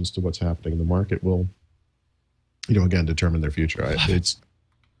reactions to what's happening in the market will, again, determine their future. It's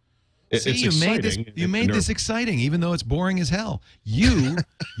exciting. You made this exciting, even though it's boring as hell. You,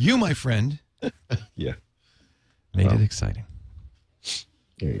 my friend, made it exciting.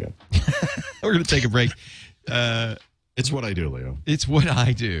 There you go. We're going to take a break. It's what I do, Leo. It's what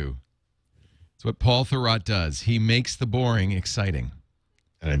I do. It's what Paul Thurrott does. He makes the boring exciting.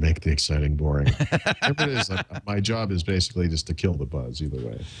 And I make the exciting boring. Whatever it is, my job is basically just to kill the buzz either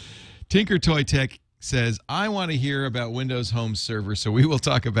way. Tinker Toy Tech says, I want to hear about Windows Home Server, so we will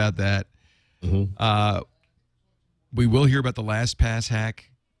talk about that. We will hear about the LastPass hack.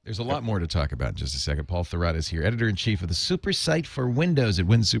 There's a lot more to talk about in just a second. Paul Thurrott is here, editor-in-chief of the SuperSite for Windows at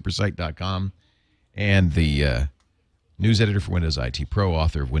winsupersite.com, and the news editor for Windows IT Pro,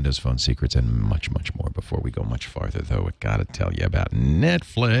 author of Windows Phone Secrets, and much, much more. Before we go much farther, though, I got to tell you about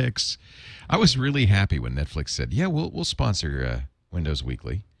Netflix. I was really happy when Netflix said, yeah, we'll sponsor Windows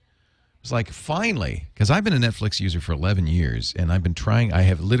Weekly. It was like, finally, because I've been a Netflix user for 11 years, and I've been trying,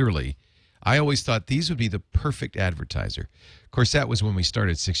 I always thought these would be the perfect advertiser. Of course, that was when we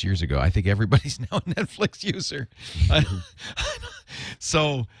started 6 years ago. I think everybody's now a Netflix user.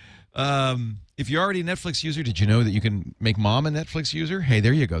 So if you're already a Netflix user, did you know that you can make mom a Netflix user? Hey,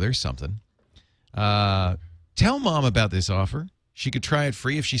 there you go. There's something. Tell mom about this offer. She could try it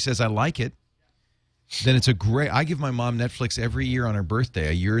free. If she says, I like it, then it's a great... I give my mom Netflix every year on her birthday,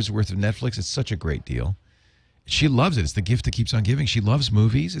 a year's worth of Netflix. It's such a great deal. She loves it. It's the gift that keeps on giving. She loves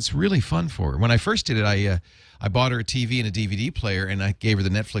movies. It's really fun for her. When I first did it, I bought her a TV and a DVD player, and I gave her the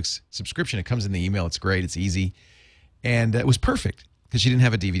Netflix subscription. It comes in the email. It's great. It's easy. And it was perfect because she didn't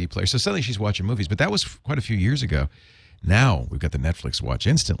have a DVD player. So suddenly she's watching movies. But that was quite a few years ago. Now we've got the Netflix Watch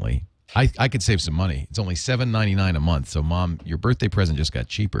Instantly. I could save some money. It's only $7.99 a month. So, Mom, your birthday present just got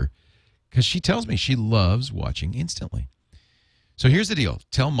cheaper because she tells me she loves watching instantly. So here's the deal.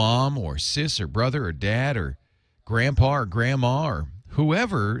 Tell mom or sis or brother or dad or grandpa or grandma or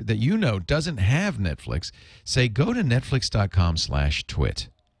whoever that you know doesn't have Netflix. Say, go to netflix.com/twit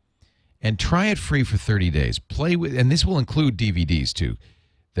and try it free for 30 days. Play with, and this will include DVDs too.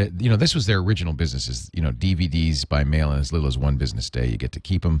 That, this was their original business, is, DVDs by mail in as little as one business day. You get to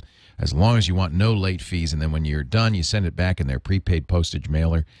keep them as long as you want, no late fees, and then when you're done, you send it back in their prepaid postage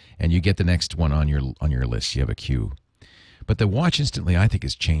mailer, and you get the next one on your list. You have a queue. But the Watch Instantly, I think,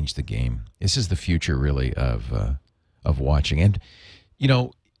 has changed the game. This is the future, really, of watching. And,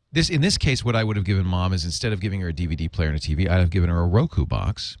 in this case, what I would have given Mom is, instead of giving her a DVD player and a TV, I'd have given her a Roku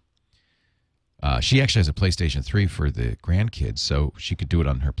box. She actually has a PlayStation 3 for the grandkids, so she could do it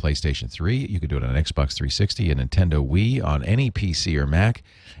on her PlayStation 3. You could do it on an Xbox 360, a Nintendo Wii, on any PC or Mac,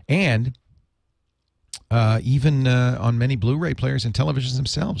 and even on many Blu-ray players and televisions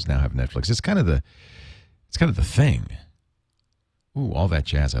themselves now have Netflix. It's kind of the thing. Ooh, All That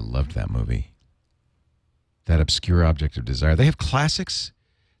Jazz. I loved that movie. That Obscure Object of Desire. They have classics.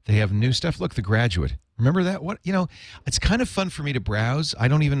 They have new stuff. Look, The Graduate. Remember that? It's kind of fun for me to browse. I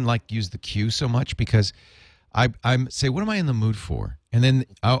don't even use the queue so much because I'm say, what am I in the mood for? And then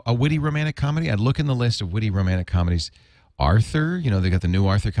a witty romantic comedy. I'd look in the list of witty romantic comedies. Arthur, they got the new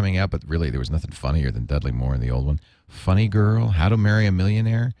Arthur coming out, but really there was nothing funnier than Dudley Moore in the old one. Funny Girl, How to Marry a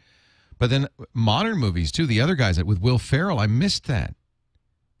Millionaire. But then modern movies too. The other guys with Will Ferrell, I missed that.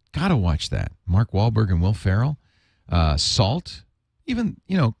 Gotta watch that. Mark Wahlberg and Will Ferrell. Salt. Even,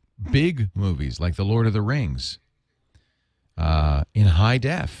 big movies like The Lord of the Rings in high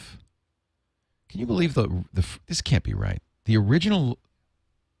def. Can you believe this can't be right? The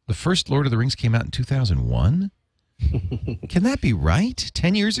first Lord of the Rings came out in 2001? Can that be right?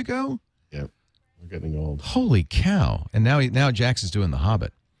 10 years ago? Yep. We're getting old. Holy cow. And now Jackson's doing The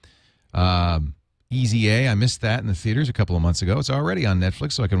Hobbit. Easy A, I missed that in the theaters a couple of months ago. It's already on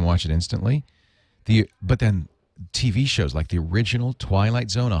Netflix, so I can watch it instantly. But then TV shows like the original Twilight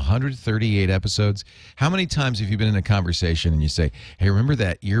Zone, 138 episodes. How many times have you been in a conversation and you say, hey, remember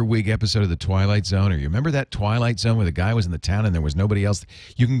that earwig episode of the Twilight Zone? Or you remember that Twilight Zone where the guy was in the town and there was nobody else?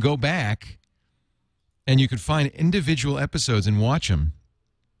 You can go back and you could find individual episodes and watch them.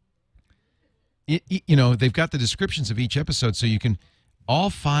 They've got the descriptions of each episode, so you can... All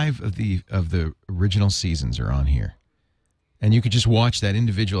 5 of the original seasons are on here. And you could just watch that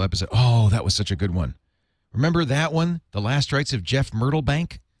individual episode. Oh, that was such a good one. Remember that one? The Last Rites of Jeff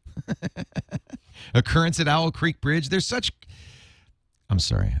Myrtlebank? Occurrence at Owl Creek Bridge. I'm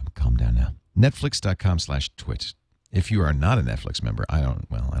sorry. Calm down now. Netflix.com/twit. If you are not a Netflix member, I don't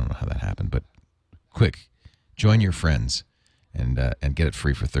know how that happened, but quick, join your friends and get it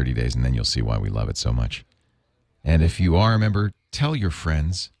free for 30 days, and then you'll see why we love it so much. And if you are a member, tell your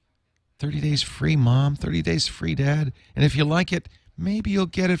friends. 30 days free, Mom. 30 days free, Dad. And if you like it, maybe you'll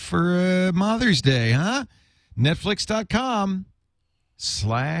get it for Mother's Day, huh?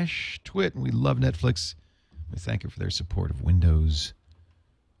 Netflix.com/twit. We love Netflix. We thank you for their support of Windows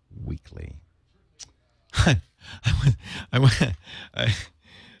Weekly. I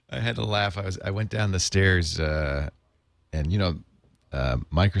had to laugh. I went down the stairs, and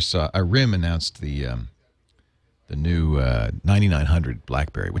Microsoft, RIM announced the new 9900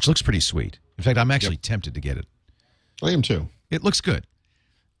 BlackBerry, which looks pretty sweet. In fact, I'm actually tempted to get it. I am too. It looks good.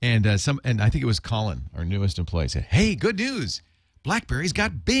 And I think it was Colin, our newest employee, said, hey, good news. BlackBerry's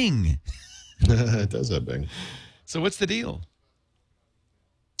got Bing. It does have Bing. So what's the deal?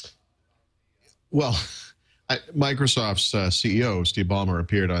 Well, Microsoft's CEO, Steve Ballmer,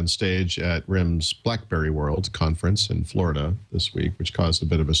 appeared on stage at RIM's BlackBerry World conference in Florida this week, which caused a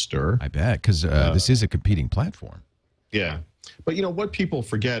bit of a stir. I bet, because this is a competing platform. Yeah. But, you know, what people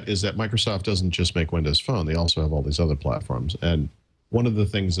forget is that Microsoft doesn't just make Windows Phone. They also have all these other platforms. And one of the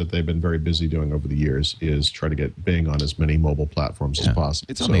things that they've been very busy doing over the years is try to get Bing on as many mobile platforms as possible.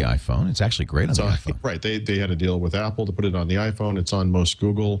 It's on the iPhone. It's actually great on the iPhone. Right. They had a deal with Apple to put it on the iPhone. It's on most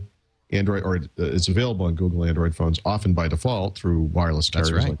Google Android, or it's available on Google Android phones, often by default through wireless carriers.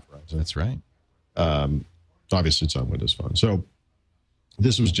 That's right. Like Verizon. That's right. Obviously, it's on Windows Phone. So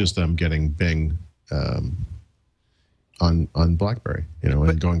this was just them getting Bing on BlackBerry, you know,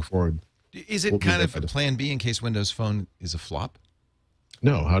 and going forward. Is it kind of a plan B in case Windows Phone is a flop?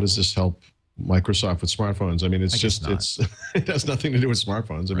 No. How does this help Microsoft with smartphones? I mean, it has nothing to do with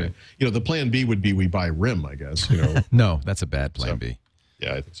smartphones. I mean, you know, the plan B would be we buy RIM, I guess. You know. No, that's a bad plan B.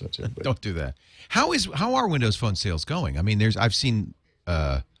 Yeah, I think so too. But. Don't do that. How are Windows Phone sales going? I mean, I've seen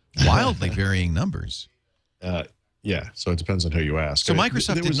wildly varying numbers. Yeah, so it depends on who you ask. So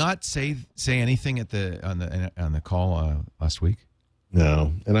Microsoft did not say anything on the call last week.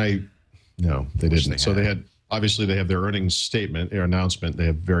 No, no, they didn't. So they had they have their earnings statement, their announcement. They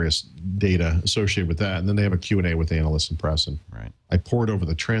have various data associated with that, and then they have a Q&A with analysts and press. And I poured over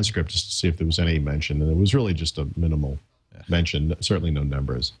the transcript just to see if there was any mention, and it was really just a minimal mention. Certainly no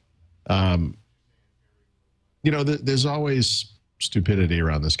numbers. You know, there's always stupidity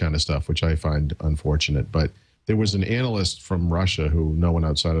around this kind of stuff, which I find unfortunate. But there was an analyst from Russia who no one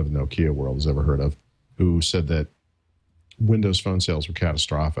outside of the Nokia world has ever heard of, who said that Windows Phone sales were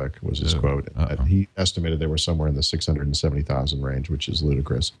catastrophic, was his quote. He estimated they were somewhere in the 670,000 range, which is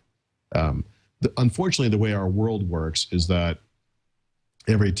ludicrous. Unfortunately, the way our world works is that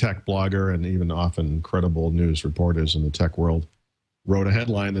every tech blogger and even often credible news reporters in the tech world wrote a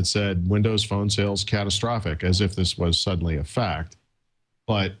headline that said Windows Phone sales catastrophic, as if this was suddenly a fact.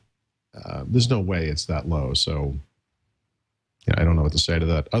 But there's no way it's that low. So yeah, I don't know what to say to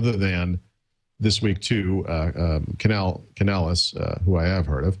that, other than this week, too, Canalys, who I have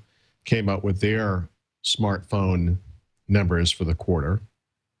heard of, came out with their smartphone numbers for the quarter.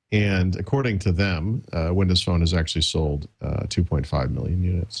 And according to them, Windows Phone has actually sold 2.5 million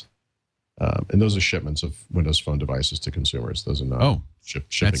units. And those are shipments of Windows Phone devices to consumers. Those are not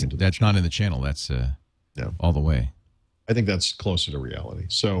shipping. That's not in the channel. That's all the way. I think that's closer to reality.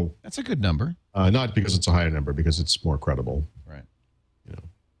 So that's a good number. Not because it's a higher number, because it's more credible. Right. You know.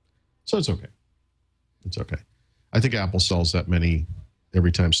 So it's okay. It's okay. I think Apple sells that many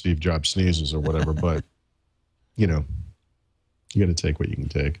every time Steve Jobs sneezes or whatever, but, you know, you got to take what you can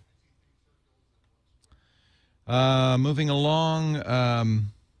take. Moving along, a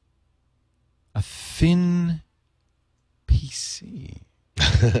thin PC.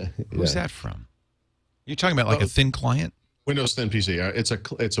 Who's that from? You're talking about like a thin client? Windows Thin PC. It's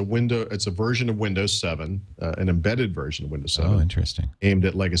a version of Windows 7, an embedded version of Windows 7. Oh, interesting. Aimed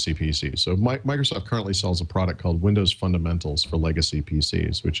at legacy PCs. So Microsoft currently sells a product called Windows Fundamentals for legacy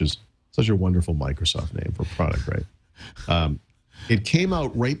PCs, which is such a wonderful Microsoft name for product, right? It came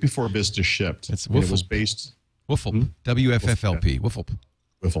out right before Vista shipped. It was based Wiffle. WFFLP. Wiffle.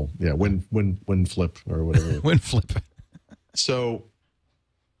 Wiffle. Yeah. Win flip or whatever. Win flip. So.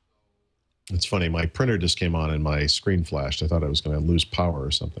 It's funny, my printer just came on and my screen flashed. I thought I was going to lose power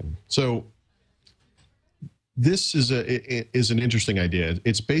or something. So this is an interesting idea.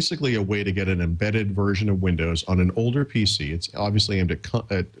 It's basically a way to get an embedded version of Windows on an older PC. It's obviously aimed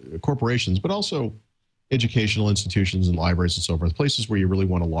at corporations, but also educational institutions and libraries and so forth, places where you really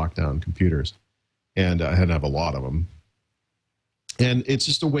want to lock down computers. And I had to have a lot of them. And it's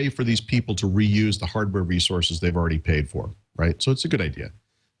just a way for these people to reuse the hardware resources they've already paid for, right? So it's a good idea.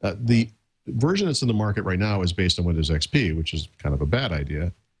 The version that's in the market right now is based on Windows XP, which is kind of a bad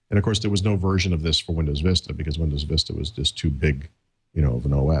idea. And of course, there was no version of this for Windows Vista because Windows Vista was just too big, you know, of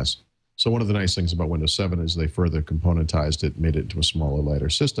an OS. So one of the nice things about Windows 7 is they further componentized it, made it into a smaller, lighter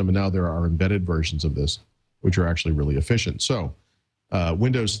system. And now there are embedded versions of this, which are actually really efficient. So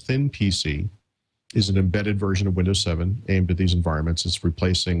Windows Thin PC is an embedded version of Windows 7 aimed at these environments. It's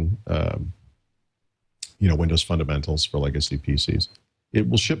replacing, you know, Windows Fundamentals for legacy PCs. It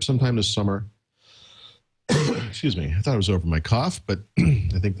will ship sometime this summer. Excuse me. I thought it was over my cough, but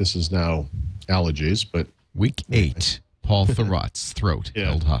I think this is now allergies. But Week 8, Paul Thurrott's throat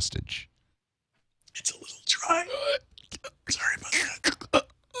held hostage. It's a little dry. Sorry about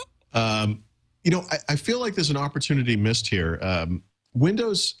that. You know, I feel like there's an opportunity missed here.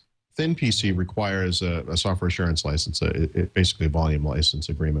 Windows Thin PC requires a software assurance license, basically a volume license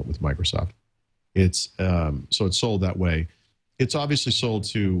agreement with Microsoft. So it's sold that way. It's obviously sold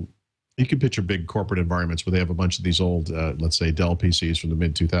to You can picture big corporate environments where they have a bunch of these old, let's say, Dell PCs from the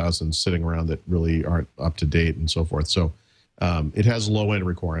mid-2000s sitting around that really aren't up to date and so forth. So it has low-end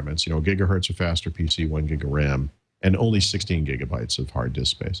requirements, gigahertz or faster PC, 1 gig of RAM, and only 16 gigabytes of hard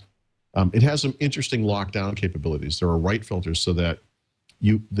disk space. It has some interesting lockdown capabilities. There are write filters so that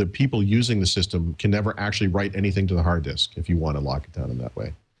the people using the system can never actually write anything to the hard disk if you want to lock it down in that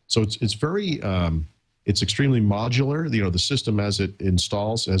way. So it's very it's extremely modular. The system as it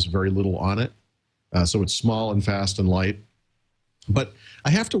installs has very little on it, so it's small and fast and light. But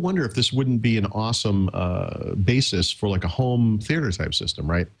I have to wonder if this wouldn't be an awesome basis for like a home theater type system,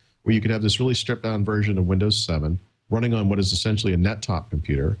 right? Where you could have this really stripped down version of Windows 7 running on what is essentially a net-top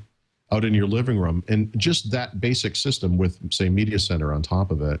computer out in your living room, and just that basic system with, say, Media Center on top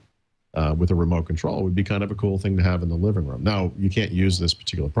of it with a remote control would be kind of a cool thing to have in the living room. Now, you can't use this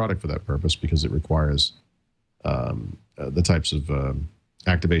particular product for that purpose because it requires the types of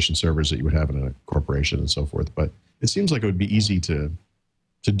activation servers that you would have in a corporation and so forth. But it seems like it would be easy to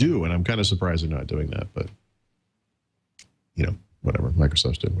do, and I'm kind of surprised they're not doing that. But, whatever.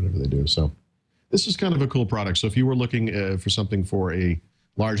 Microsoft's doing whatever they do. So this is kind of a cool product. So if you were looking for something for a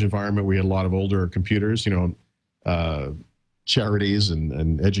large environment, we had a lot of older computers, charities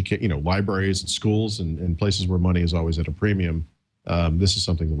and libraries and schools and places where money is always at a premium. This is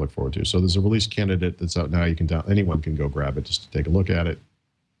something to look forward to. So there's a release candidate that's out now. Anyone can go grab it just to take a look at it.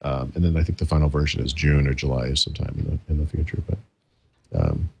 And then I think the final version is June or July sometime in the future. But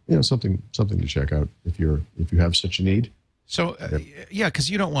something to check out if you have such a need. So yeah, because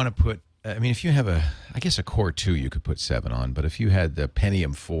you don't want to put. I mean, if you have I guess a Core 2, you could put 7 on. But if you had the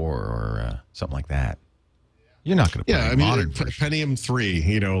Pentium 4 or something like that, you're not going to put modern Pentium 3,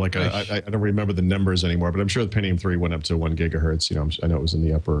 I don't remember the numbers anymore, but I'm sure the Pentium 3 went up to 1 gigahertz. I know it was in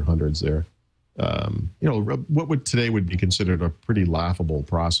the upper hundreds there. What today would be considered a pretty laughable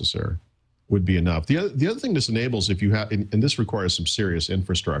processor would be enough. The other thing this enables, if you have, and this requires some serious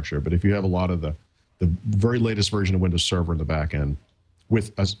infrastructure, but if you have a lot of the very latest version of Windows Server in the back end,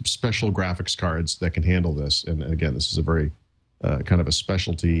 with special graphics cards that can handle this. And again, this is a very kind of a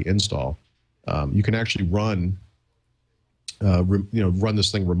specialty install. You can actually run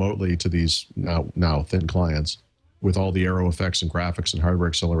this thing remotely to these now thin clients with all the aero effects and graphics and hardware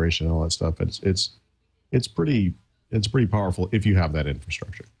acceleration and all that stuff. It's pretty powerful if you have that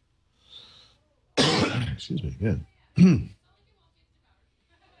infrastructure. Excuse me. Yeah.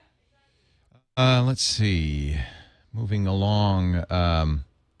 Let's see. Moving along, I'm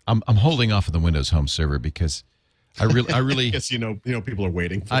holding off on the Windows Home Server because I really yes, people are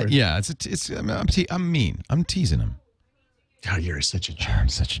waiting for it. Yeah, I'm mean. I'm teasing them. Oh, you're such a jerk. I'm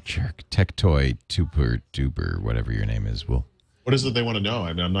such a jerk. Tectoy, Tuber, Duber, whatever your name is. Well, what is it they want to know?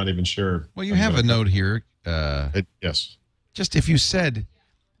 I'm not even sure. Well, you have a note here. Yes. Just if you said,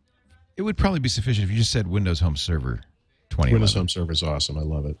 it would probably be sufficient if you just said Windows Home Server 2011. Windows Home Server is awesome. I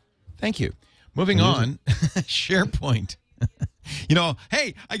love it. Thank you. Moving on, SharePoint.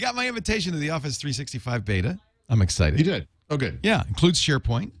 Hey, I got my invitation to the Office 365 beta. I'm excited. You did? Oh, good. Yeah, includes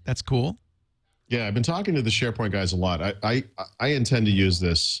SharePoint. That's cool. Yeah, I've been talking to the SharePoint guys a lot. I intend to use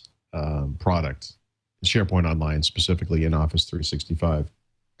this product, SharePoint Online, specifically in Office 365,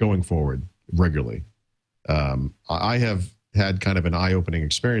 going forward regularly. I have had kind of an eye-opening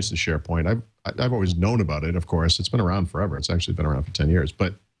experience with SharePoint. I've always known about it, of course. It's been around forever. It's actually been around for 10 years.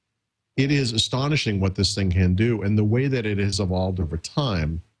 But it is astonishing what this thing can do. And the way that it has evolved over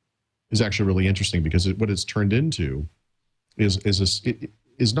time is actually really interesting because what it's turned into is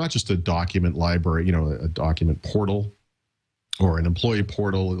not just a document library, a document portal or an employee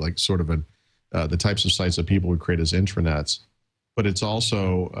portal, like sort of the types of sites that people would create as intranets. But it's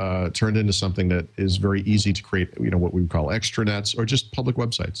also turned into something that is very easy to create, what we would call extranets or just public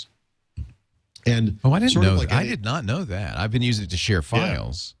websites. And I didn't know that. I did not know that. I've been using it to share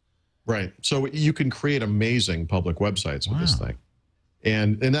files. Yeah. Right. So you can create amazing public websites with this thing.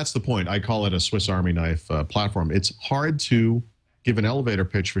 And that's the point. I call it a Swiss Army knife platform. It's hard to give an elevator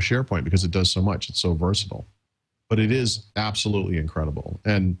pitch for SharePoint because it does so much. It's so versatile. But it is absolutely incredible.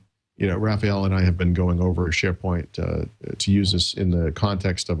 And, Raphael and I have been going over SharePoint to use this in the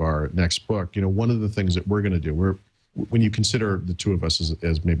context of our next book. One of the things that we're going to do, when you consider the two of us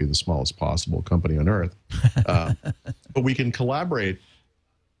as maybe the smallest possible company on earth, but we can collaborate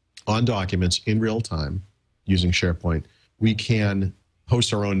on documents in real time using SharePoint. We can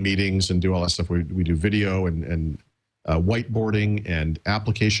host our own meetings and do all that stuff. We do video and whiteboarding and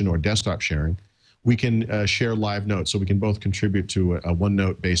application or desktop sharing. We can share live notes, so we can both contribute to a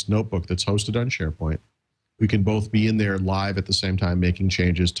OneNote-based notebook that's hosted on SharePoint. We can both be in there live at the same time, making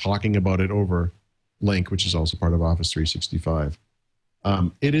changes, talking about it over Link, which is also part of Office 365.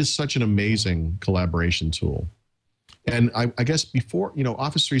 It is such an amazing collaboration tool. And I guess before,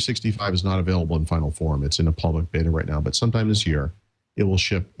 Office 365 is not available in final form. It's in a public beta right now, but sometime this year, it will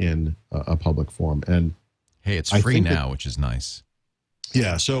ship in a public form. And hey, it's free now, which is nice.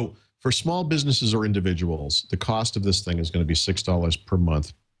 Yeah. So for small businesses or individuals, the cost of this thing is going to be $6 per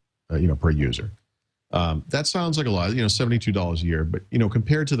month, per user. That sounds like a lot, $72 a year, but,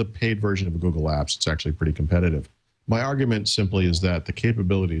 compared to the paid version of Google Apps, it's actually pretty competitive. My argument simply is that the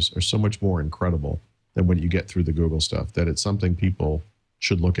capabilities are so much more incredible than what you get through the Google stuff, that it's something people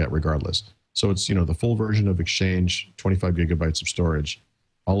should look at regardless. So it's, the full version of Exchange, 25 gigabytes of storage,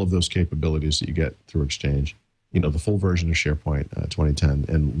 all of those capabilities that you get through Exchange, the full version of SharePoint 2010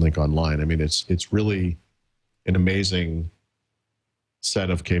 and Link Online. I mean, it's really an amazing set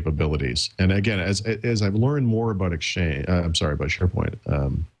of capabilities. And again, as I've learned more about about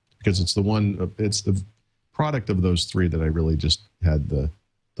SharePoint, because it's the product of those three that I really just had the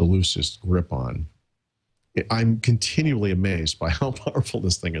loosest grip on. I'm continually amazed by how powerful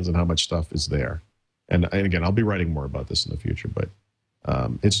this thing is and how much stuff is there. And again, I'll be writing more about this in the future, but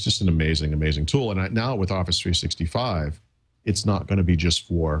it's just an amazing, amazing tool. And now with Office 365, it's not going to be just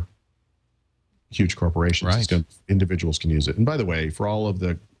for huge corporations. Right. Individuals can use it. And by the way, for all of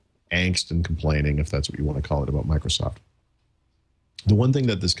the angst and complaining, if that's what you want to call it, about Microsoft, the one thing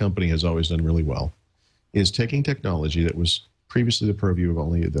that this company has always done really well is taking technology that was previously the purview of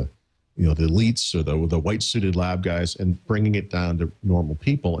only the elites or the white-suited lab guys and bringing it down to normal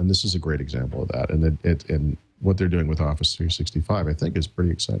people. And this is a great example of that. And and what they're doing with Office 365, I think, is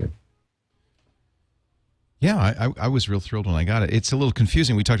pretty exciting. Yeah, I was real thrilled when I got it. It's a little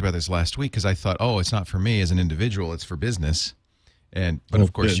confusing. We talked about this last week because I thought, oh, it's not for me as an individual; it's for business. But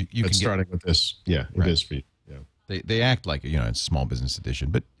of course, you can starting with this. Yeah, right. It is for you. Yeah. They act like it's a small business edition,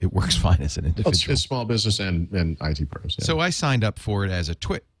 but it works fine as an individual. It's small business and IT pros. Yeah. So I signed up for it as a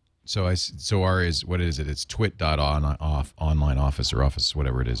TWiT. So our is what is it? It's twit.online office or office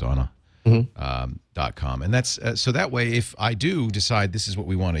whatever it is on .com, and that's so that way if I do decide this is what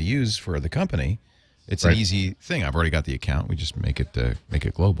we want to use for the company, it's an easy thing. I've already got the account. We just make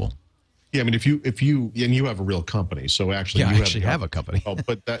it global. Yeah, I mean, if you have a real company, so actually I actually have a company.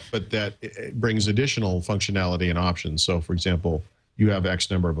 but that brings additional functionality and options. So, for example, you have X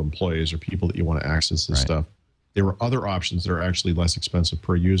number of employees or people that you want to access this stuff. There are other options that are actually less expensive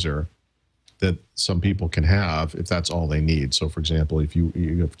per user that some people can have if that's all they need. So, for example, if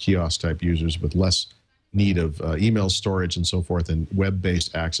you have kiosk-type users with less need of email storage and so forth and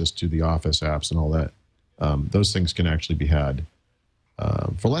web-based access to the Office apps and all that, those things can actually be had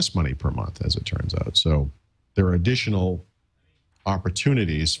for less money per month, as it turns out. So there are additional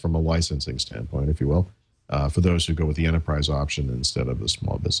opportunities from a licensing standpoint, if you will, for those who go with the enterprise option instead of the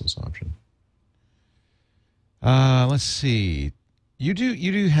small business option. Let's see. You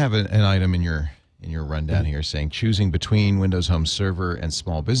do have an item in your rundown here saying choosing between Windows Home Server and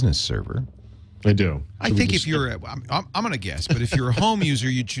Small Business Server. I do. I think if you're, I'm going to guess, but if you're a home user,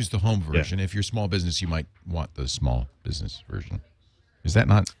 you'd choose the home version. Yeah. If you're small business, you might want the small business version. Is that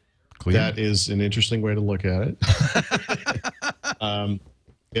not clear? That is an interesting way to look at it.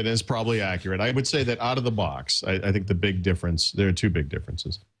 It is probably accurate. I would say that out of the box, I think the big difference, there are two big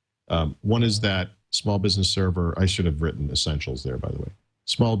differences. One is that Small Business Server, I should have written Essentials there, by the way.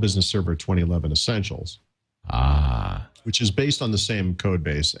 Small Business Server 2011 Essentials, which is based on the same code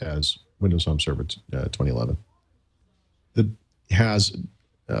base as Windows Home Server 2011. That has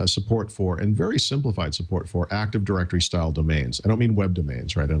support for, and very simplified support for, Active Directory style domains. I don't mean web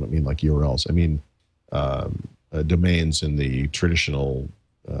domains, right? I don't mean like URLs. I mean domains in the traditional,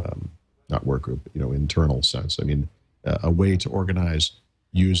 not workgroup, internal sense. I mean a way to organize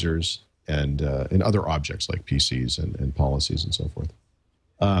users and other objects like PCs and policies and so forth.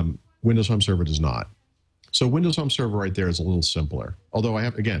 Windows Home Server does not. So Windows Home Server right there is a little simpler. Although I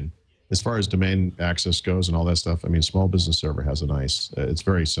have, again, as far as domain access goes and all that stuff, I mean, Small Business Server has a nice, it's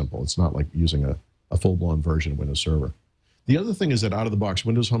very simple. It's not like using a full-blown version of Windows Server. The other thing is that out of the box,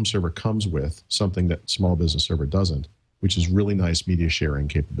 Windows Home Server comes with something that Small Business Server doesn't, which is really nice media sharing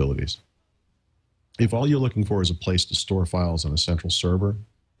capabilities. If all you're looking for is a place to store files on a central server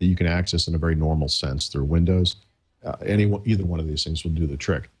that you can access in a very normal sense through Windows, either one of these things will do the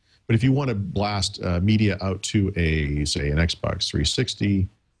trick. But if you want to blast media out to say an Xbox 360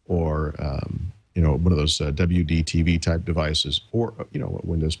 or one of those WD-TV type devices, or a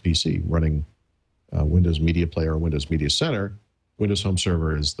Windows PC running Windows Media Player or Windows Media Center, Windows Home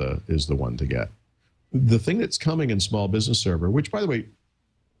Server is the one to get. The thing that's coming in Small Business Server, which by the way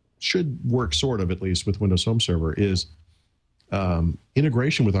should work sort of at least with Windows Home Server, is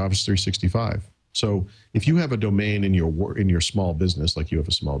integration with Office 365. So if you have a domain in your small business, like you have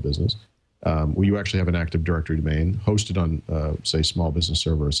a small business, where you actually have an Active Directory domain hosted on, say, Small Business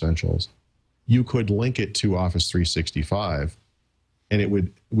Server Essentials, you could link it to Office 365, and it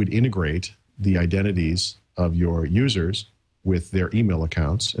would integrate the identities of your users with their email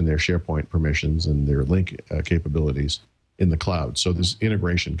accounts and their SharePoint permissions and their link capabilities in the cloud. So there's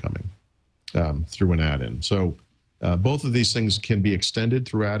integration coming through an add-in. So both of these things can be extended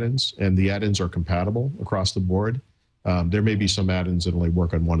through add-ins, and the add-ins are compatible across the board. There may be some add-ins that only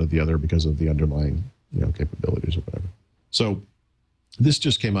work on one or the other because of the underlying capabilities or whatever. So this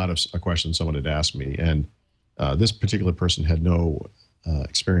just came out of a question someone had asked me, and this particular person had no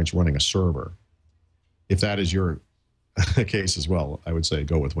experience running a server. If that is your case as well, I would say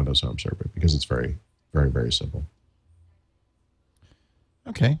go with Windows Home Server because it's very, very, very simple.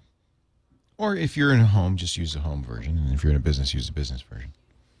 Okay. Or if you're in a home, just use the home version, and if you're in a business, use the business version.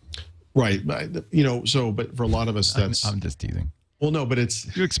 Right. But for a lot of us, that's... I'm just teasing. Well, no, but it's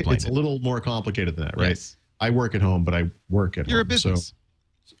a little more complicated than that, right? Yes. I work at home, but I work at home. You're a business.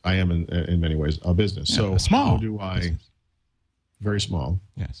 So I am in many ways a business. Yeah, so a small how do I... business. Very small.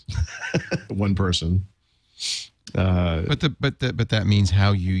 Yes. One person. But that means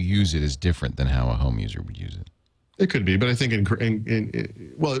how you use it is different than how a home user would use it. It could be, but I think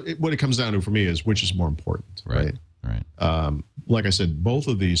what it comes down to for me is which is more important, right? Right. Like I said, both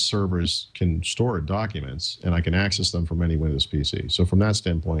of these servers can store documents, and I can access them from any Windows PC. So from that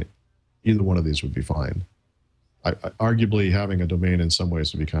standpoint, either one of these would be fine. Arguably, having a domain in some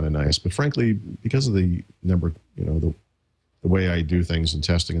ways would be kind of nice, but frankly, because of the number, the way I do things and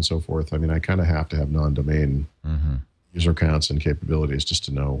testing and so forth, I mean, I kind of have to have non-domain user accounts and capabilities just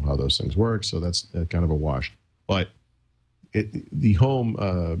to know how those things work. So that's kind of a wash. But the home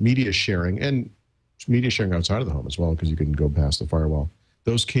media sharing and media sharing outside of the home as well, because you can go past the firewall,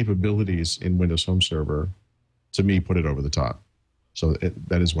 those capabilities in Windows Home Server, to me, put it over the top. So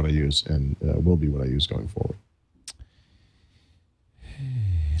that is what I use and will be what I use going forward.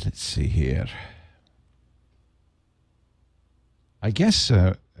 Let's see here. I guess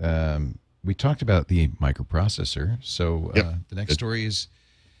we talked about the microprocessor. So the next story is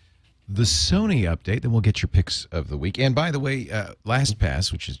the Sony update. Then we'll get your picks of the week. And by the way,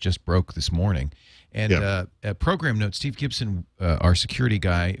 LastPass, which is just broke this morning, and program note, Steve Gibson, our security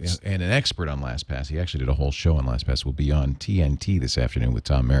guy and an expert on LastPass, he actually did a whole show on LastPass, will be on TNT this afternoon with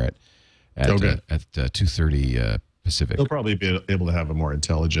Tom Merritt at 2:30 Pacific. He'll probably be able to have a more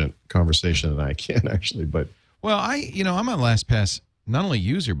intelligent conversation than I can, actually. But well, I'm a LastPass not only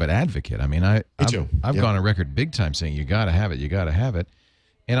user but advocate. I mean, I've gone on record big time saying you got to have it, you got to have it,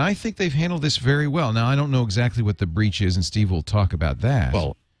 and I think they've handled this very well. Now, I don't know exactly what the breach is, and Steve will talk about that.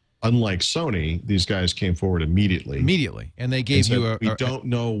 Well, unlike Sony, these guys came forward immediately, and they gave you we don't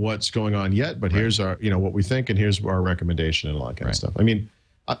know what's going on yet, but here's our, what we think, and here's our recommendation and all that kind of stuff. I mean,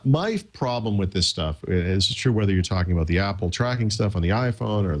 my problem with this stuff is true whether you're talking about the Apple tracking stuff on the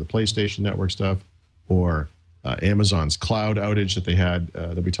iPhone or the PlayStation Network stuff or Amazon's cloud outage that they had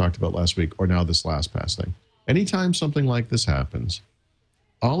that we talked about last week, or now this LastPass thing. Anytime something like this happens,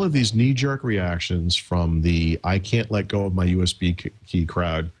 all of these knee-jerk reactions from the I can't let go of my USB key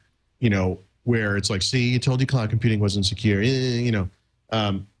crowd, where it's like, see, you told you cloud computing wasn't secure,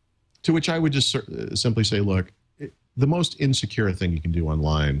 to which I would just simply say, look, the most insecure thing you can do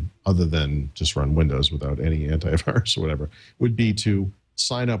online, other than just run Windows without any antivirus or whatever, would be to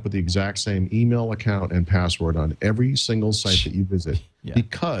sign up with the exact same email account and password on every single site that you visit,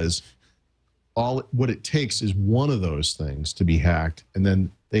 because what it takes is one of those things to be hacked, and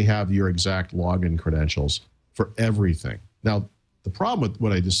then they have your exact login credentials for everything. Now, the problem with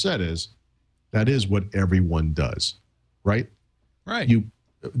what I just said is that is what everyone does, right? Right.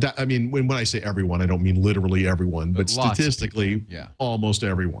 I mean, when I say everyone, I don't mean literally everyone, but statistically, almost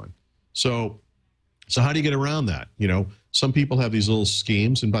everyone. So how do you get around that? Some people have these little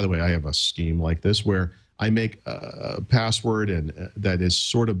schemes, and by the way, I have a scheme like this where I make a password and that is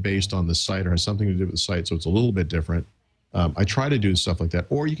sort of based on the site or has something to do with the site, so it's a little bit different. I try to do stuff like that.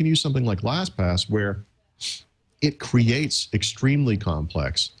 Or you can use something like LastPass where it creates extremely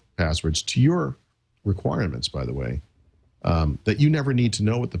complex passwords to your requirements, by the way, that you never need to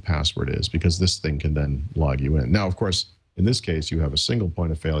know what the password is because this thing can then log you in. Now, of course, in this case, you have a single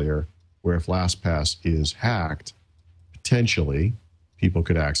point of failure where if LastPass is hacked, potentially people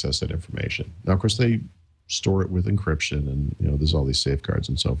could access that information. Now, of course, they store it with encryption and, there's all these safeguards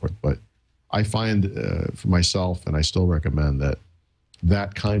and so forth. But I find for myself, and I still recommend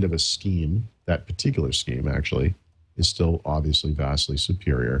that kind of a scheme, that particular scheme actually, is still obviously vastly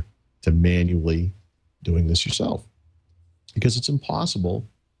superior to manually doing this yourself. Because it's impossible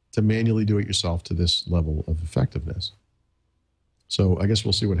to manually do it yourself to this level of effectiveness. So I guess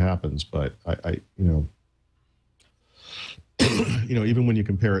we'll see what happens. But even when you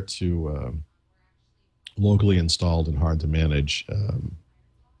compare it to locally installed and hard to manage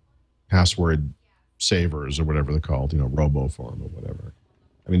password savers or whatever they're called, RoboForm or whatever.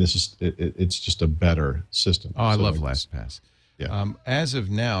 I mean, it's just a better system. Oh, I love LastPass. Yeah. As of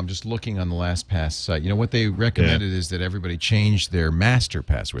now, I'm just looking on the LastPass site. What they recommended is that everybody change their master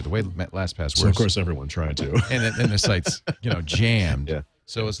password, the way LastPass works. So, of course, everyone tried to. and the site's, jammed. Yeah.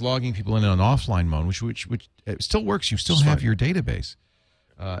 So it's logging people in on offline mode, which it still works. You still have your database,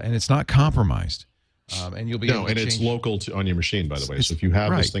 and it's not compromised. And you'll be able to it's local on your machine, by the way. So if you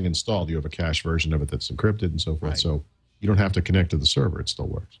have this thing installed, you have a cache version of it that's encrypted and so forth. Right. So you don't have to connect to the server; it still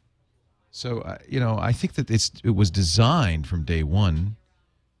works. So I think that it was designed from day one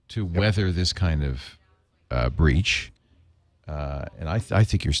to weather this kind of breach, and I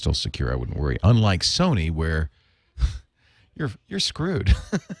think you're still secure. I wouldn't worry. Unlike Sony, where you're screwed.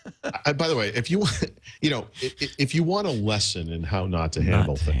 By the way, if you want a lesson in how not to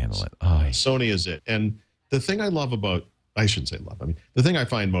handle things, Sony is it. And the thing I love about, I shouldn't say love, I mean, the thing I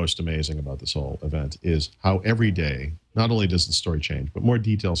find most amazing about this whole event is how every day, not only does the story change, but more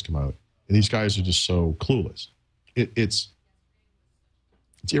details come out. And these guys are just so clueless. It's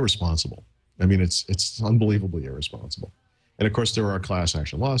irresponsible. I mean, it's unbelievably irresponsible. And of course, there are class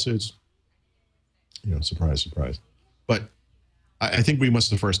action lawsuits. Surprise, surprise. But I think we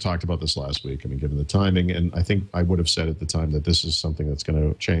must have first talked about this last week. I mean, given the timing, and I think I would have said at the time that this is something that's going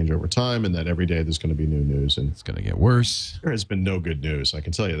to change over time, and that every day there's going to be new news, and it's going to get worse. There has been no good news. I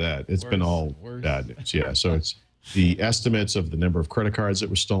can tell you that. It's been all bad news. Yeah. So it's the estimates of the number of credit cards that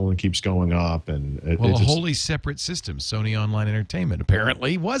were stolen keeps going up, and a wholly separate system, Sony Online Entertainment,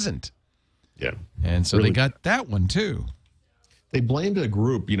 apparently wasn't. Yeah. And so they got that one too. They blamed a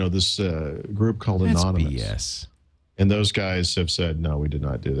group, this group called Anonymous. BS. And those guys have said, no, we did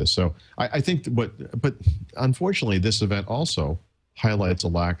not do this. So I think, but unfortunately, this event also highlights a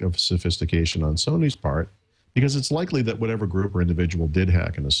lack of sophistication on Sony's part, because it's likely that whatever group or individual did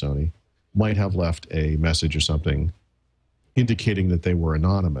hack into Sony might have left a message or something indicating that they were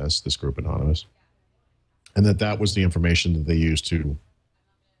anonymous, this group Anonymous, and that was the information that they used to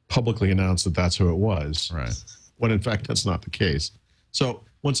publicly announce that that's who it was. Right. When in fact, that's not the case. So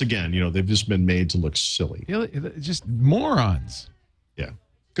once again, they've just been made to look silly. Just morons. Yeah.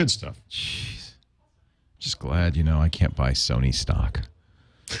 Good stuff. Jeez. Just glad, I can't buy Sony stock.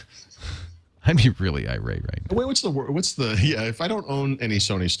 I'd be really irate right now. Wait, if I don't own any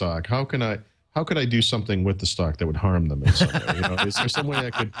Sony stock, how could I do something with the stock that would harm them in some way? Is there some way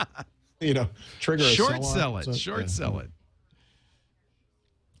I could, trigger a short sell it? Sell it.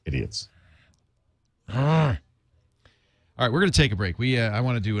 Idiots. All right, we're going to take a break. I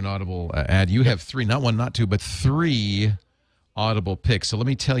want to do an Audible ad. You have three, not one, not two, but three Audible picks. So let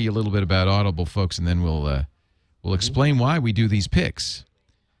me tell you a little bit about Audible, folks, and then we'll explain why we do these picks.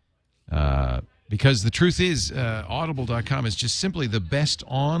 Because the truth is, Audible.com is just simply the best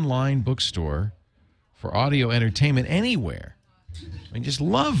online bookstore for audio entertainment anywhere. I mean, just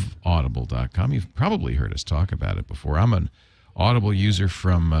love Audible.com. You've probably heard us talk about it before. I'm an Audible user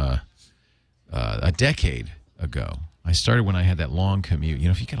from a decade ago. I started when I had that long commute.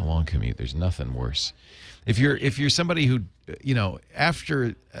 If you get a long commute, there's nothing worse. If you're somebody who,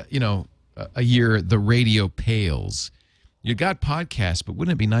 after a year, the radio pales. You got podcasts, but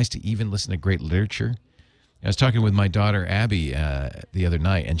wouldn't it be nice to even listen to great literature? I was talking with my daughter, Abby, the other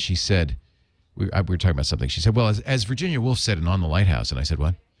night, and she said, we were talking about something. She said, well, as Virginia Woolf said in On the Lighthouse, and I said,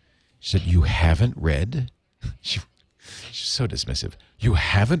 what? She said, you haven't read? She's so dismissive. You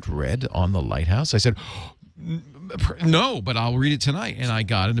haven't read On the Lighthouse? I said, no, but I'll read it tonight. And I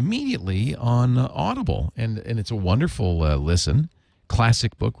got it immediately on Audible, and it's a wonderful listen.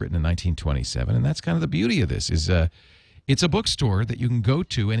 Classic book written in 1927, and that's kind of the beauty of this is it's a bookstore that you can go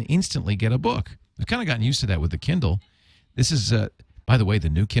to and instantly get a book. I've kind of gotten used to that with the Kindle. This is, by the way, the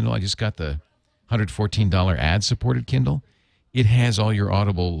new Kindle. I just got the $114 ad-supported Kindle. It has all your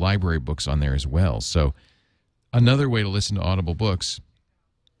Audible library books on there as well. So another way to listen to Audible books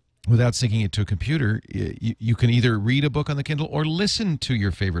without syncing it to a computer, you can either read a book on the Kindle or listen to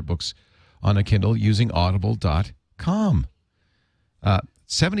your favorite books on a Kindle using audible.com.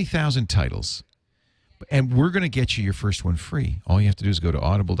 70,000 titles. And we're going to get you your first one free. All you have to do is go to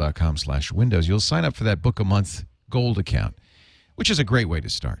audible.com/windows. You'll sign up for that book a month gold account, which is a great way to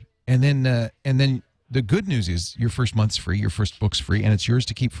start. And then the good news is your first month's free, your first book's free, and it's yours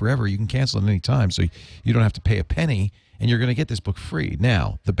to keep forever. You can cancel at any time, so you don't have to pay a penny, and you're going to get this book free.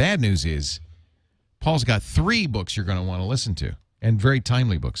 Now, the bad news is Paul's got 3 books you're going to want to listen to. And very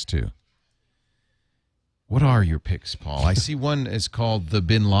timely books, too. What are your picks, Paul? I see one is called The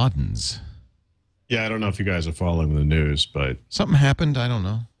Bin Ladens. Yeah, I don't know if you guys are following the news, but Something happened. I don't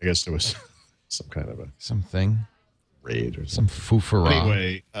know. I guess there was some kind of a Something. raid or Some something. foofara.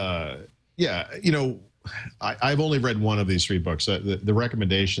 Anyway, yeah, you know, I've only read one of these 3 books. The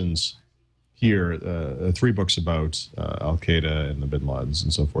recommendations here, 3 books about Al Qaeda and the Bin Ladens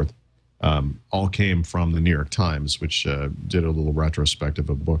and so forth, all came from the New York Times, which did a little retrospective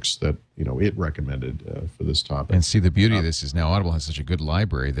of books that it recommended for this topic. And see, the beauty of this is now Audible has such a good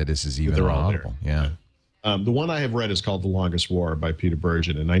library that this is even they're on all Audible. there. Yeah. The one I have read is called The Longest War by Peter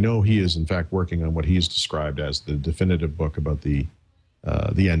Bergen, and I know he is in fact working on what he's described as the definitive book about the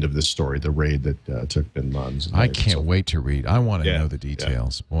end of this story, the raid that took Bin Laden's. I can't wait to read. I want to know the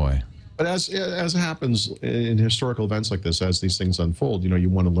details. Boy. But as happens in historical events like this, as these things unfold, you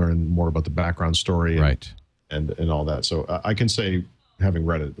want to learn more about the background story and all that. So I can say, having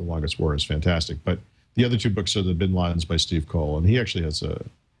read it, The Longest War is fantastic. But the other 2 books are The Bin Ladens by Steve Cole, and he actually has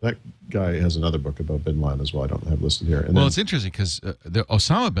that guy has another book about Bin Laden as well. I don't have listed here. And it's interesting because the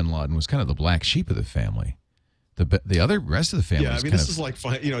Osama bin Laden was kind of the black sheep of the family. The rest of the family. Yeah, I mean, this is like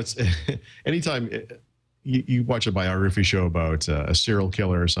fun. It's anytime. You watch a biography show about a serial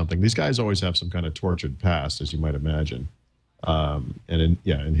killer or something. These guys always have some kind of tortured past, as you might imagine. And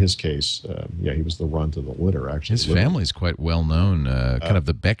in his case, he was the runt of the litter. Actually, his family's quite well known, kind of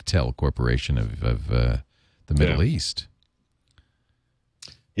the Bechtel Corporation of the Middle East.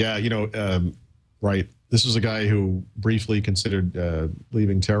 Yeah, right. This was a guy who briefly considered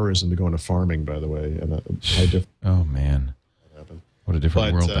leaving terrorism to go into farming. By the way, and how different. Oh man, what a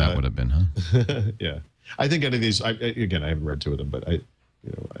different world that would have been, huh? Yeah. I think any of these, again, I haven't read 2 of them, but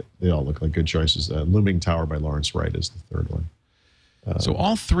they all look like good choices. Looming Tower by Lawrence Wright is the 3rd one. So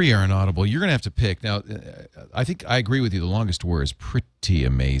all 3 are on Audible. You're going to have to pick. Now, I think I agree with you. The Longest War is pretty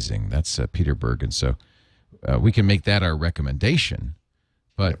amazing. That's Peter Bergen. So we can make that our recommendation.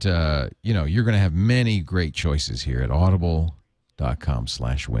 But, you're going to have many great choices here at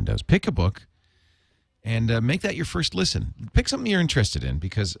audible.com/windows. Pick a book. And make that your first listen. Pick something you're interested in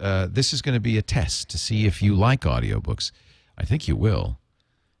because this is going to be a test to see if you like audiobooks. I think you will.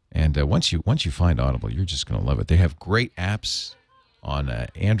 And once you find Audible, you're just going to love it. They have great apps on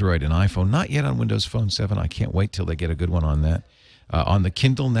Android and iPhone, not yet on Windows Phone 7. I can't wait till they get a good one on that. On the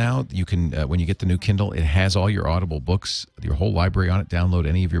Kindle now, you can when you get the new Kindle, it has all your Audible books, your whole library on it. Download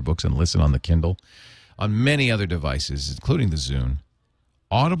any of your books and listen on the Kindle. On many other devices, including the Zune,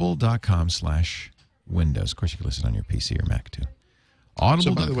 audible.com/Windows. Of course, you can listen on your PC or Mac, too.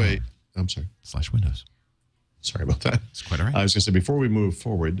 So, by the way, I'm sorry. /Windows. Sorry about that. It's quite all right. I was going to say, before we move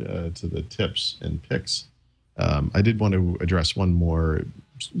forward to the tips and picks, I did want to address one more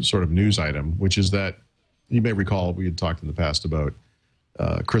sort of news item, which is that you may recall we had talked in the past about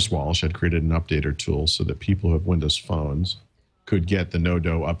Chris Walshed had created an updater tool so that people who have Windows phones could get the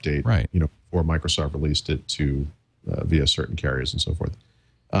no-do update, before Microsoft released it to via certain carriers and so forth.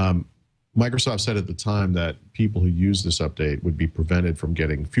 Microsoft said at the time that people who use this update would be prevented from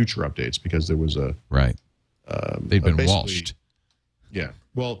getting future updates because there was a they'd been Walshed. Yeah.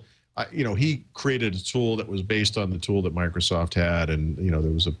 Well, he created a tool that was based on the tool that Microsoft had, and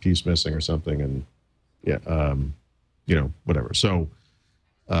there was a piece missing or something, and whatever. So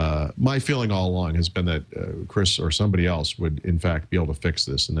my feeling all along has been that Chris or somebody else would in fact be able to fix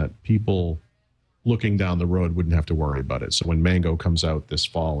this, and that people looking down the road wouldn't have to worry about it. So when Mango comes out this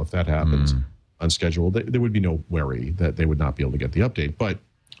fall, if that happens unscheduled, there would be no worry that they would not be able to get the update. But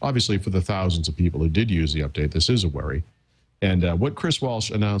obviously for the thousands of people who did use the update, this is a worry. And what Chris Walsh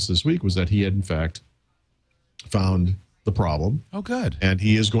announced this week was that he had in fact found the problem. Oh, good. And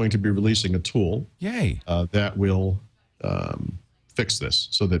he is going to be releasing a tool that will fix this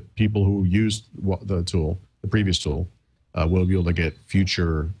so that people who used the tool, the previous tool, will be able to get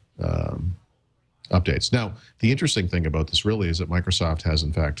future updates. Now, the interesting thing about this really is that Microsoft has,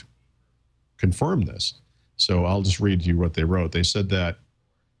 in fact, confirmed this. So I'll just read you what they wrote. They said that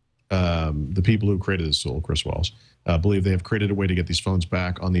the people who created this tool, Chris Walsh, believe they have created a way to get these phones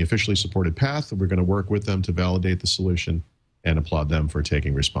back on the officially supported path. We're going to work with them to validate the solution and applaud them for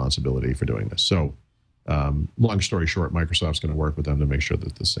taking responsibility for doing this. So long story short, Microsoft's going to work with them to make sure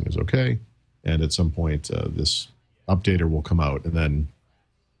that this thing is okay. And at some point, this updater will come out, and then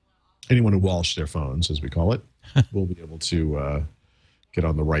anyone who Walshed their phones, as we call it, will be able to get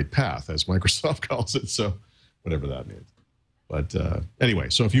on the right path, as Microsoft calls it. So whatever that means. But anyway,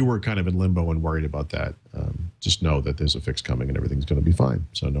 so if you were kind of in limbo and worried about that, just know that there's a fix coming and everything's going to be fine.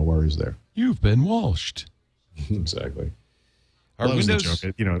 So no worries there. You've been Walshed. Exactly. Our Well, that was the Windows.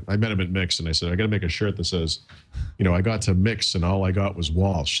 joke. I met him at Mix, and I said, I got to make a shirt that says, I got to Mix, and all I got was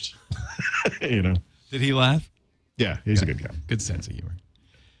Walshed. Did he laugh? Yeah, he's a good guy. Good sense of humor.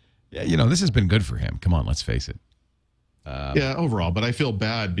 Yeah, this has been good for him. Come on, let's face it. Yeah, overall, but I feel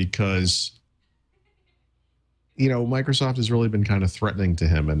bad because, Microsoft has really been kind of threatening to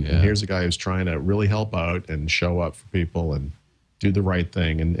him, and here's a guy who's trying to really help out and show up for people and do the right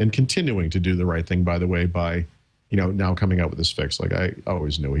thing, and continuing to do the right thing, by the way, by now coming out with this fix. Like, I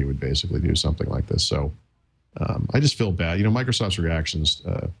always knew he would basically do something like this. So I just feel bad. Microsoft's reactions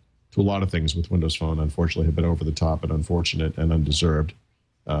to a lot of things with Windows Phone, unfortunately, have been over the top and unfortunate and undeserved,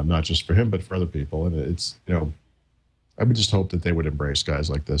 not just for him, but for other people. And it's, I would just hope that they would embrace guys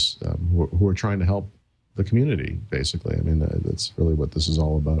like this who are trying to help the community, basically. I mean, that's really what this is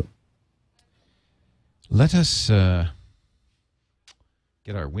all about. Let us get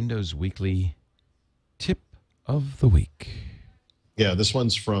our Windows Weekly tip of the week. Yeah, this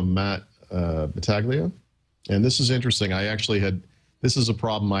one's from Matt Battaglia. And this is interesting. This is a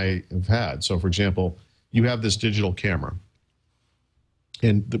problem I have had. So, for example, you have this digital camera.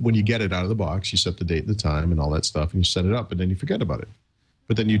 And when you get it out of the box, you set the date and the time and all that stuff, and you set it up, and then you forget about it.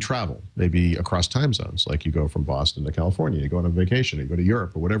 But then you travel, maybe across time zones, like you go from Boston to California, you go on a vacation, you go to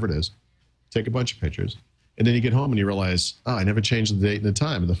Europe or whatever it is, take a bunch of pictures, and then you get home and you realize, I never changed the date and the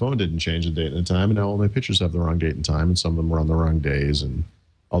time, and the phone didn't change the date and the time, and now all my pictures have the wrong date and time, and some of them were on the wrong days and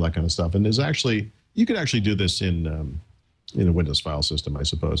all that kind of stuff. And you could actually do this in a Windows file system, I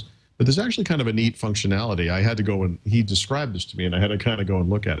suppose. But there's actually kind of a neat functionality. I had to go and he described this to me, and I had to kind of go and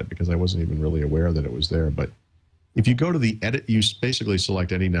look at it because I wasn't even really aware that it was there. But if you go to the edit, you basically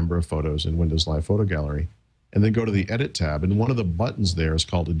select any number of photos in Windows Live Photo Gallery, and then go to the Edit tab, and one of the buttons there is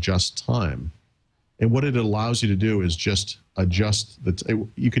called Adjust Time. And what it allows you to do is just adjust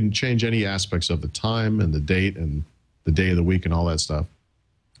you can change any aspects of the time and the date and the day of the week and all that stuff.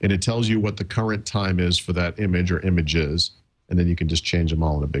 And it tells you what the current time is for that image or images, and then you can just change them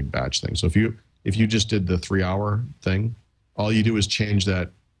all in a big batch thing. So if you just did the 3-hour thing, all you do is change that,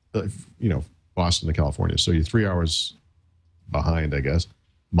 Boston to California. So you're 3 hours behind, I guess,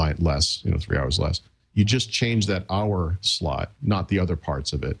 less, 3 hours less. You just change that hour slot, not the other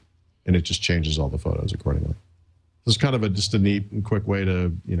parts of it, and it just changes all the photos accordingly. It's kind of just a neat and quick way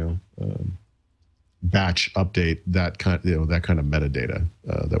to, batch update that kind of metadata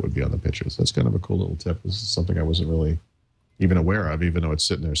that would be on the pictures. That's kind of a cool little tip. This is something I wasn't really even aware of, even though it's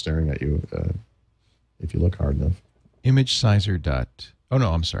sitting there staring at you if you look hard enough. Image sizer dot. Oh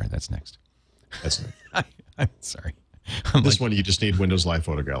no, I'm sorry. That's next. That's nice. I'm sorry. This one you just need Windows Live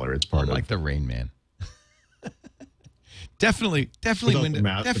Photo Gallery. It's part of like the Rain Man. Definitely without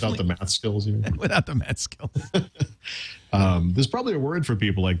the math skills, you mean? Without the math skills. There's probably a word for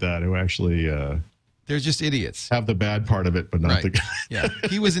people like that who actually they're just idiots. Have the bad part of it, but not the yeah.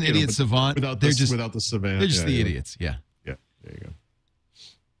 He was an idiot savant. Without the savant. They're just the idiots. Yeah. Yeah. There you go.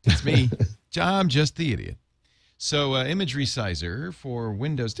 It's me. I'm just the idiot. So image resizer for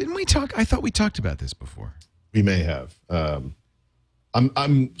Windows. Didn't we talk? I thought we talked about this before. We may have.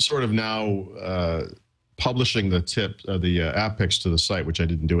 I'm sort of now publishing the app picks to the site, which I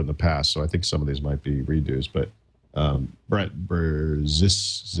didn't do in the past. So I think some of these might be redos. But Brett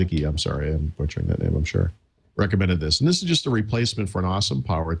Berzicki, I'm sorry, I'm butchering that name, I'm sure, recommended this. And this is just a replacement for an awesome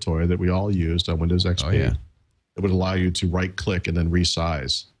power toy that we all used on Windows XP. Oh, yeah. It would allow you to right-click and then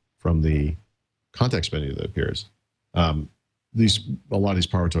resize from the context menu that appears. A lot of these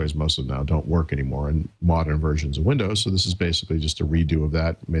power toys, most of them now, don't work anymore in modern versions of Windows. So this is basically just a redo of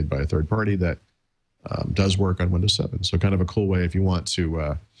that made by a third party that does work on Windows 7. So kind of a cool way if you want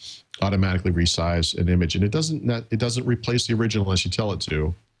to automatically resize an image. And it doesn't replace the original unless you tell it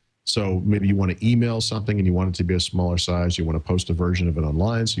to. So maybe you want to email something and you want it to be a smaller size. You want to post a version of it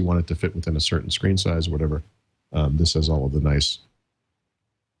online, so you want it to fit within a certain screen size or whatever. This has all of the nice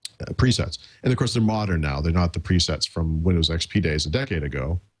presets. And of course, they're modern now. They're not the presets from Windows XP days a decade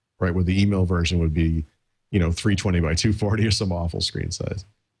ago, right? Where the email version would be, 320 by 240 or some awful screen size.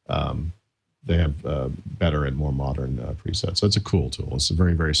 They have better and more modern presets. So it's a cool tool. It's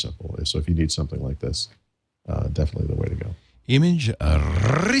very, very simple. So if you need something like this, definitely the way to go. Image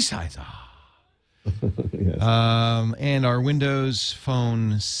resizer. Yes. And our Windows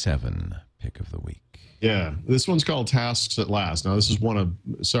Phone 7 pick of the week. Yeah, this one's called Tasks at Last. Now, this is one of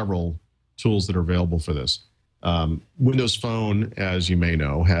several tools that are available for this. Windows Phone, as you may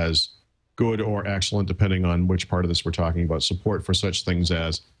know, has good or excellent, depending on which part of this we're talking about, support for such things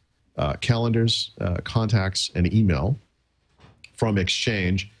as calendars, contacts, and email from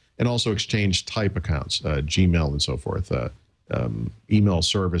Exchange, and also Exchange type accounts, Gmail and so forth, email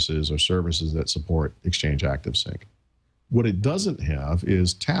services or services that support Exchange ActiveSync. What it doesn't have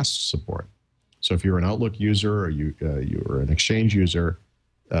is task support. So if you're an Outlook user or you're an Exchange user,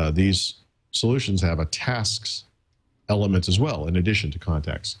 these solutions have a tasks element as well, in addition to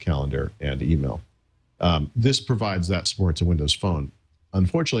contacts, calendar, and email. This provides that support to Windows Phone.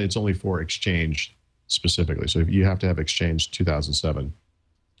 Unfortunately, it's only for Exchange specifically. So if you have to have Exchange 2007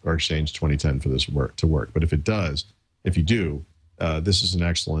 or Exchange 2010 for this to work. But if you do, this is an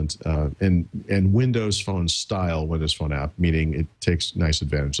excellent and Windows Phone style Windows Phone app, meaning it takes nice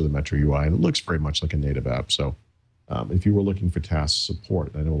advantage of the Metro UI, and it looks very much like a native app. So if you were looking for task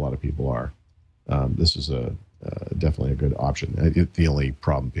support, I know a lot of people are, this is definitely a good option. The only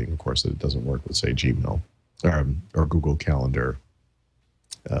problem being, of course, that it doesn't work with, say, Gmail or Google Calendar.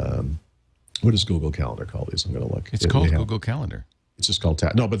 What is Google Calendar called? These I'm going to look. It's called Google Calendar. It's just called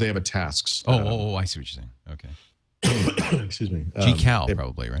no, but they have a tasks. I see what you're saying. Okay. Excuse me. GCal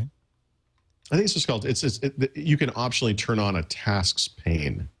probably, right? I think it's just called. You can optionally turn on a tasks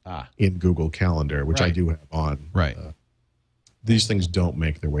pane in Google Calendar, which I do have on. Right. These things don't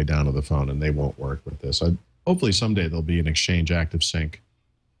make their way down to the phone, and they won't work with this. Hopefully someday there'll be an Exchange Active Sync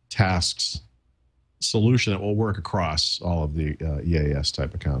tasks solution that will work across all of the EAS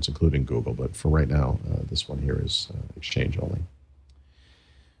type accounts, including Google. But for right now, this one here is Exchange only.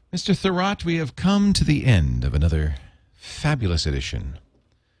 Mr. Thurrott, we have come to the end of another fabulous edition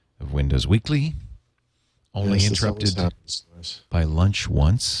of Windows Weekly. Only interrupted by lunch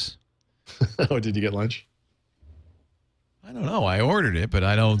once. Oh, did you get lunch? I don't know. I ordered it, but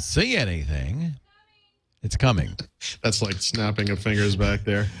I don't see anything. It's coming. That's like snapping of fingers back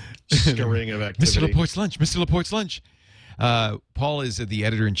there. Scurrying of activity. Mr. Laporte's lunch. Mr. Laporte's lunch. Paul is the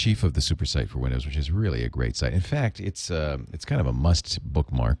editor-in-chief of the SuperSite for Windows, which is really a great site. In fact, it's kind of a must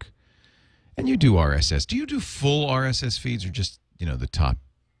bookmark. And you do RSS. Do you do full RSS feeds or just, the top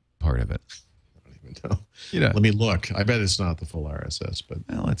part of it? I don't even know. Let me look. I bet it's not the full RSS, but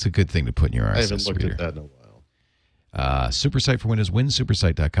well, it's a good thing to put in your RSS I haven't looked reader. at that in a while. SuperSite for Windows,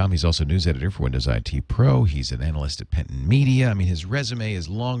 winsupersite.com. He's also news editor for Windows IT Pro. He's an analyst at Penton Media. I mean, his resume is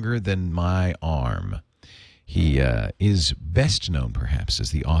longer than my arm. He is best known, perhaps,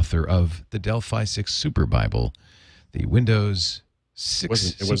 as the author of the Delphi 6 Super Bible, the Windows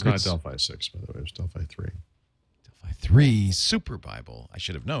 6. It was not Delphi 6, by the way. It was Delphi 3. Delphi 3 Super Bible. I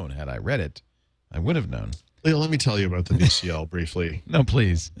should have known. Had I read it, I would have known. Leo, let me tell you about the VCL briefly. No,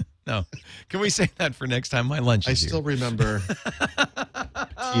 please. No. Can we say that for next time? My lunch is I still remember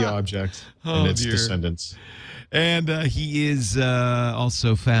Key Object and its descendants. And he is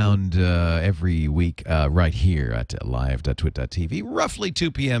also found every week right here at live.twit.tv, roughly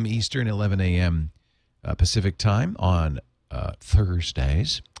 2 p.m. Eastern, 11 a.m. Pacific time on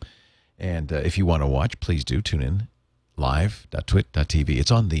Thursdays. And if you want to watch, please do tune in, live.twit.tv.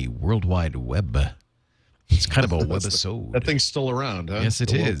 It's on the World Wide Web. It's kind of a webisode. That thing's still around, huh? Yes,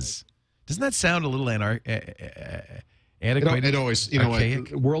 it is. Doesn't that sound a little antiquated? It always,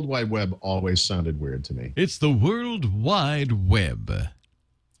 what, World Wide Web always sounded weird to me. It's the World Wide Web.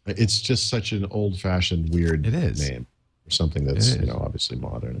 It's just such an old-fashioned, weird name for something that's, obviously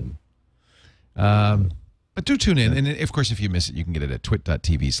modern. But do tune in. And, of course, if you miss it, you can get it at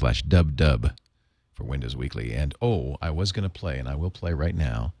twit.tv/dubdub for Windows Weekly. And, I was going to play, and I will play right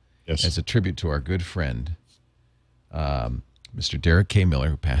now, as a tribute to our good friend, Mr. Derek K. Miller,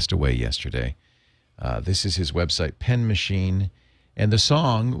 who passed away yesterday. This is his website, Pen Machine. And the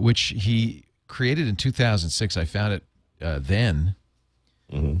song, which he created in 2006, I found it then,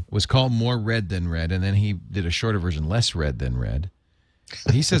 was called More Red Than Red. And then he did a shorter version, Less Red Than Red.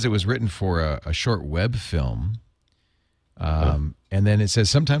 He says it was written for a short web film. And then it says,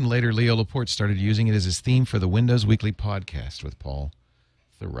 sometime later, Leo Laporte started using it as his theme for the Windows Weekly podcast with Paul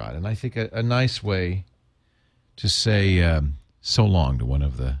Thurrott. And I think a nice way to say so long to one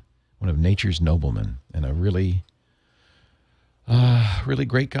of nature's noblemen and a really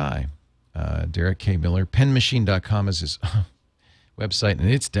great guy. Derek K. Miller. Penmachine.com is his website, and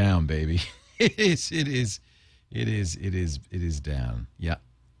it's down, baby. It is down. Yeah.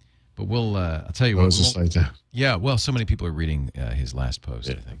 But I'll tell you what. Is the site down? Yeah, well, so many people are reading his last post,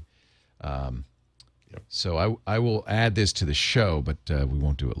 I think. So I will add this to the show, but we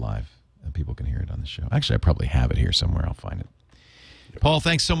won't do it live. People can hear it on the show. Actually, I probably have it here somewhere. I'll find it. Paul,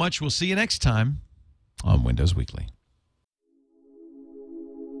 thanks so much. We'll see you next time on Windows Weekly.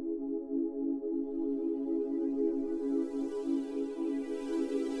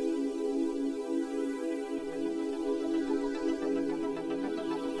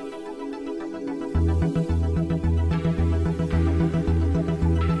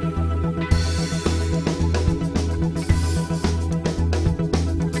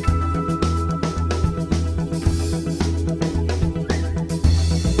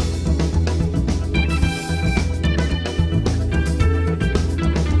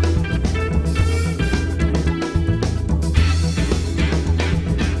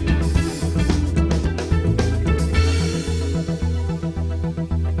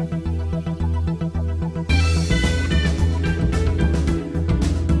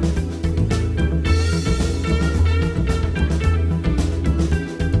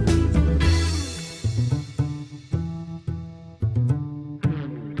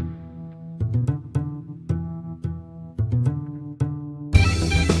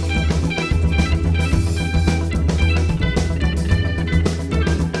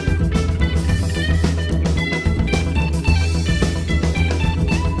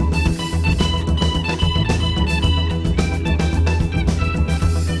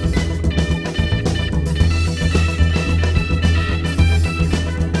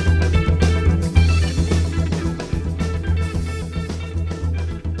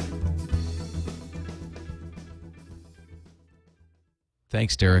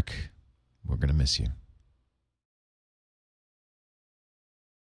 Thanks, Derek. We're going to miss you.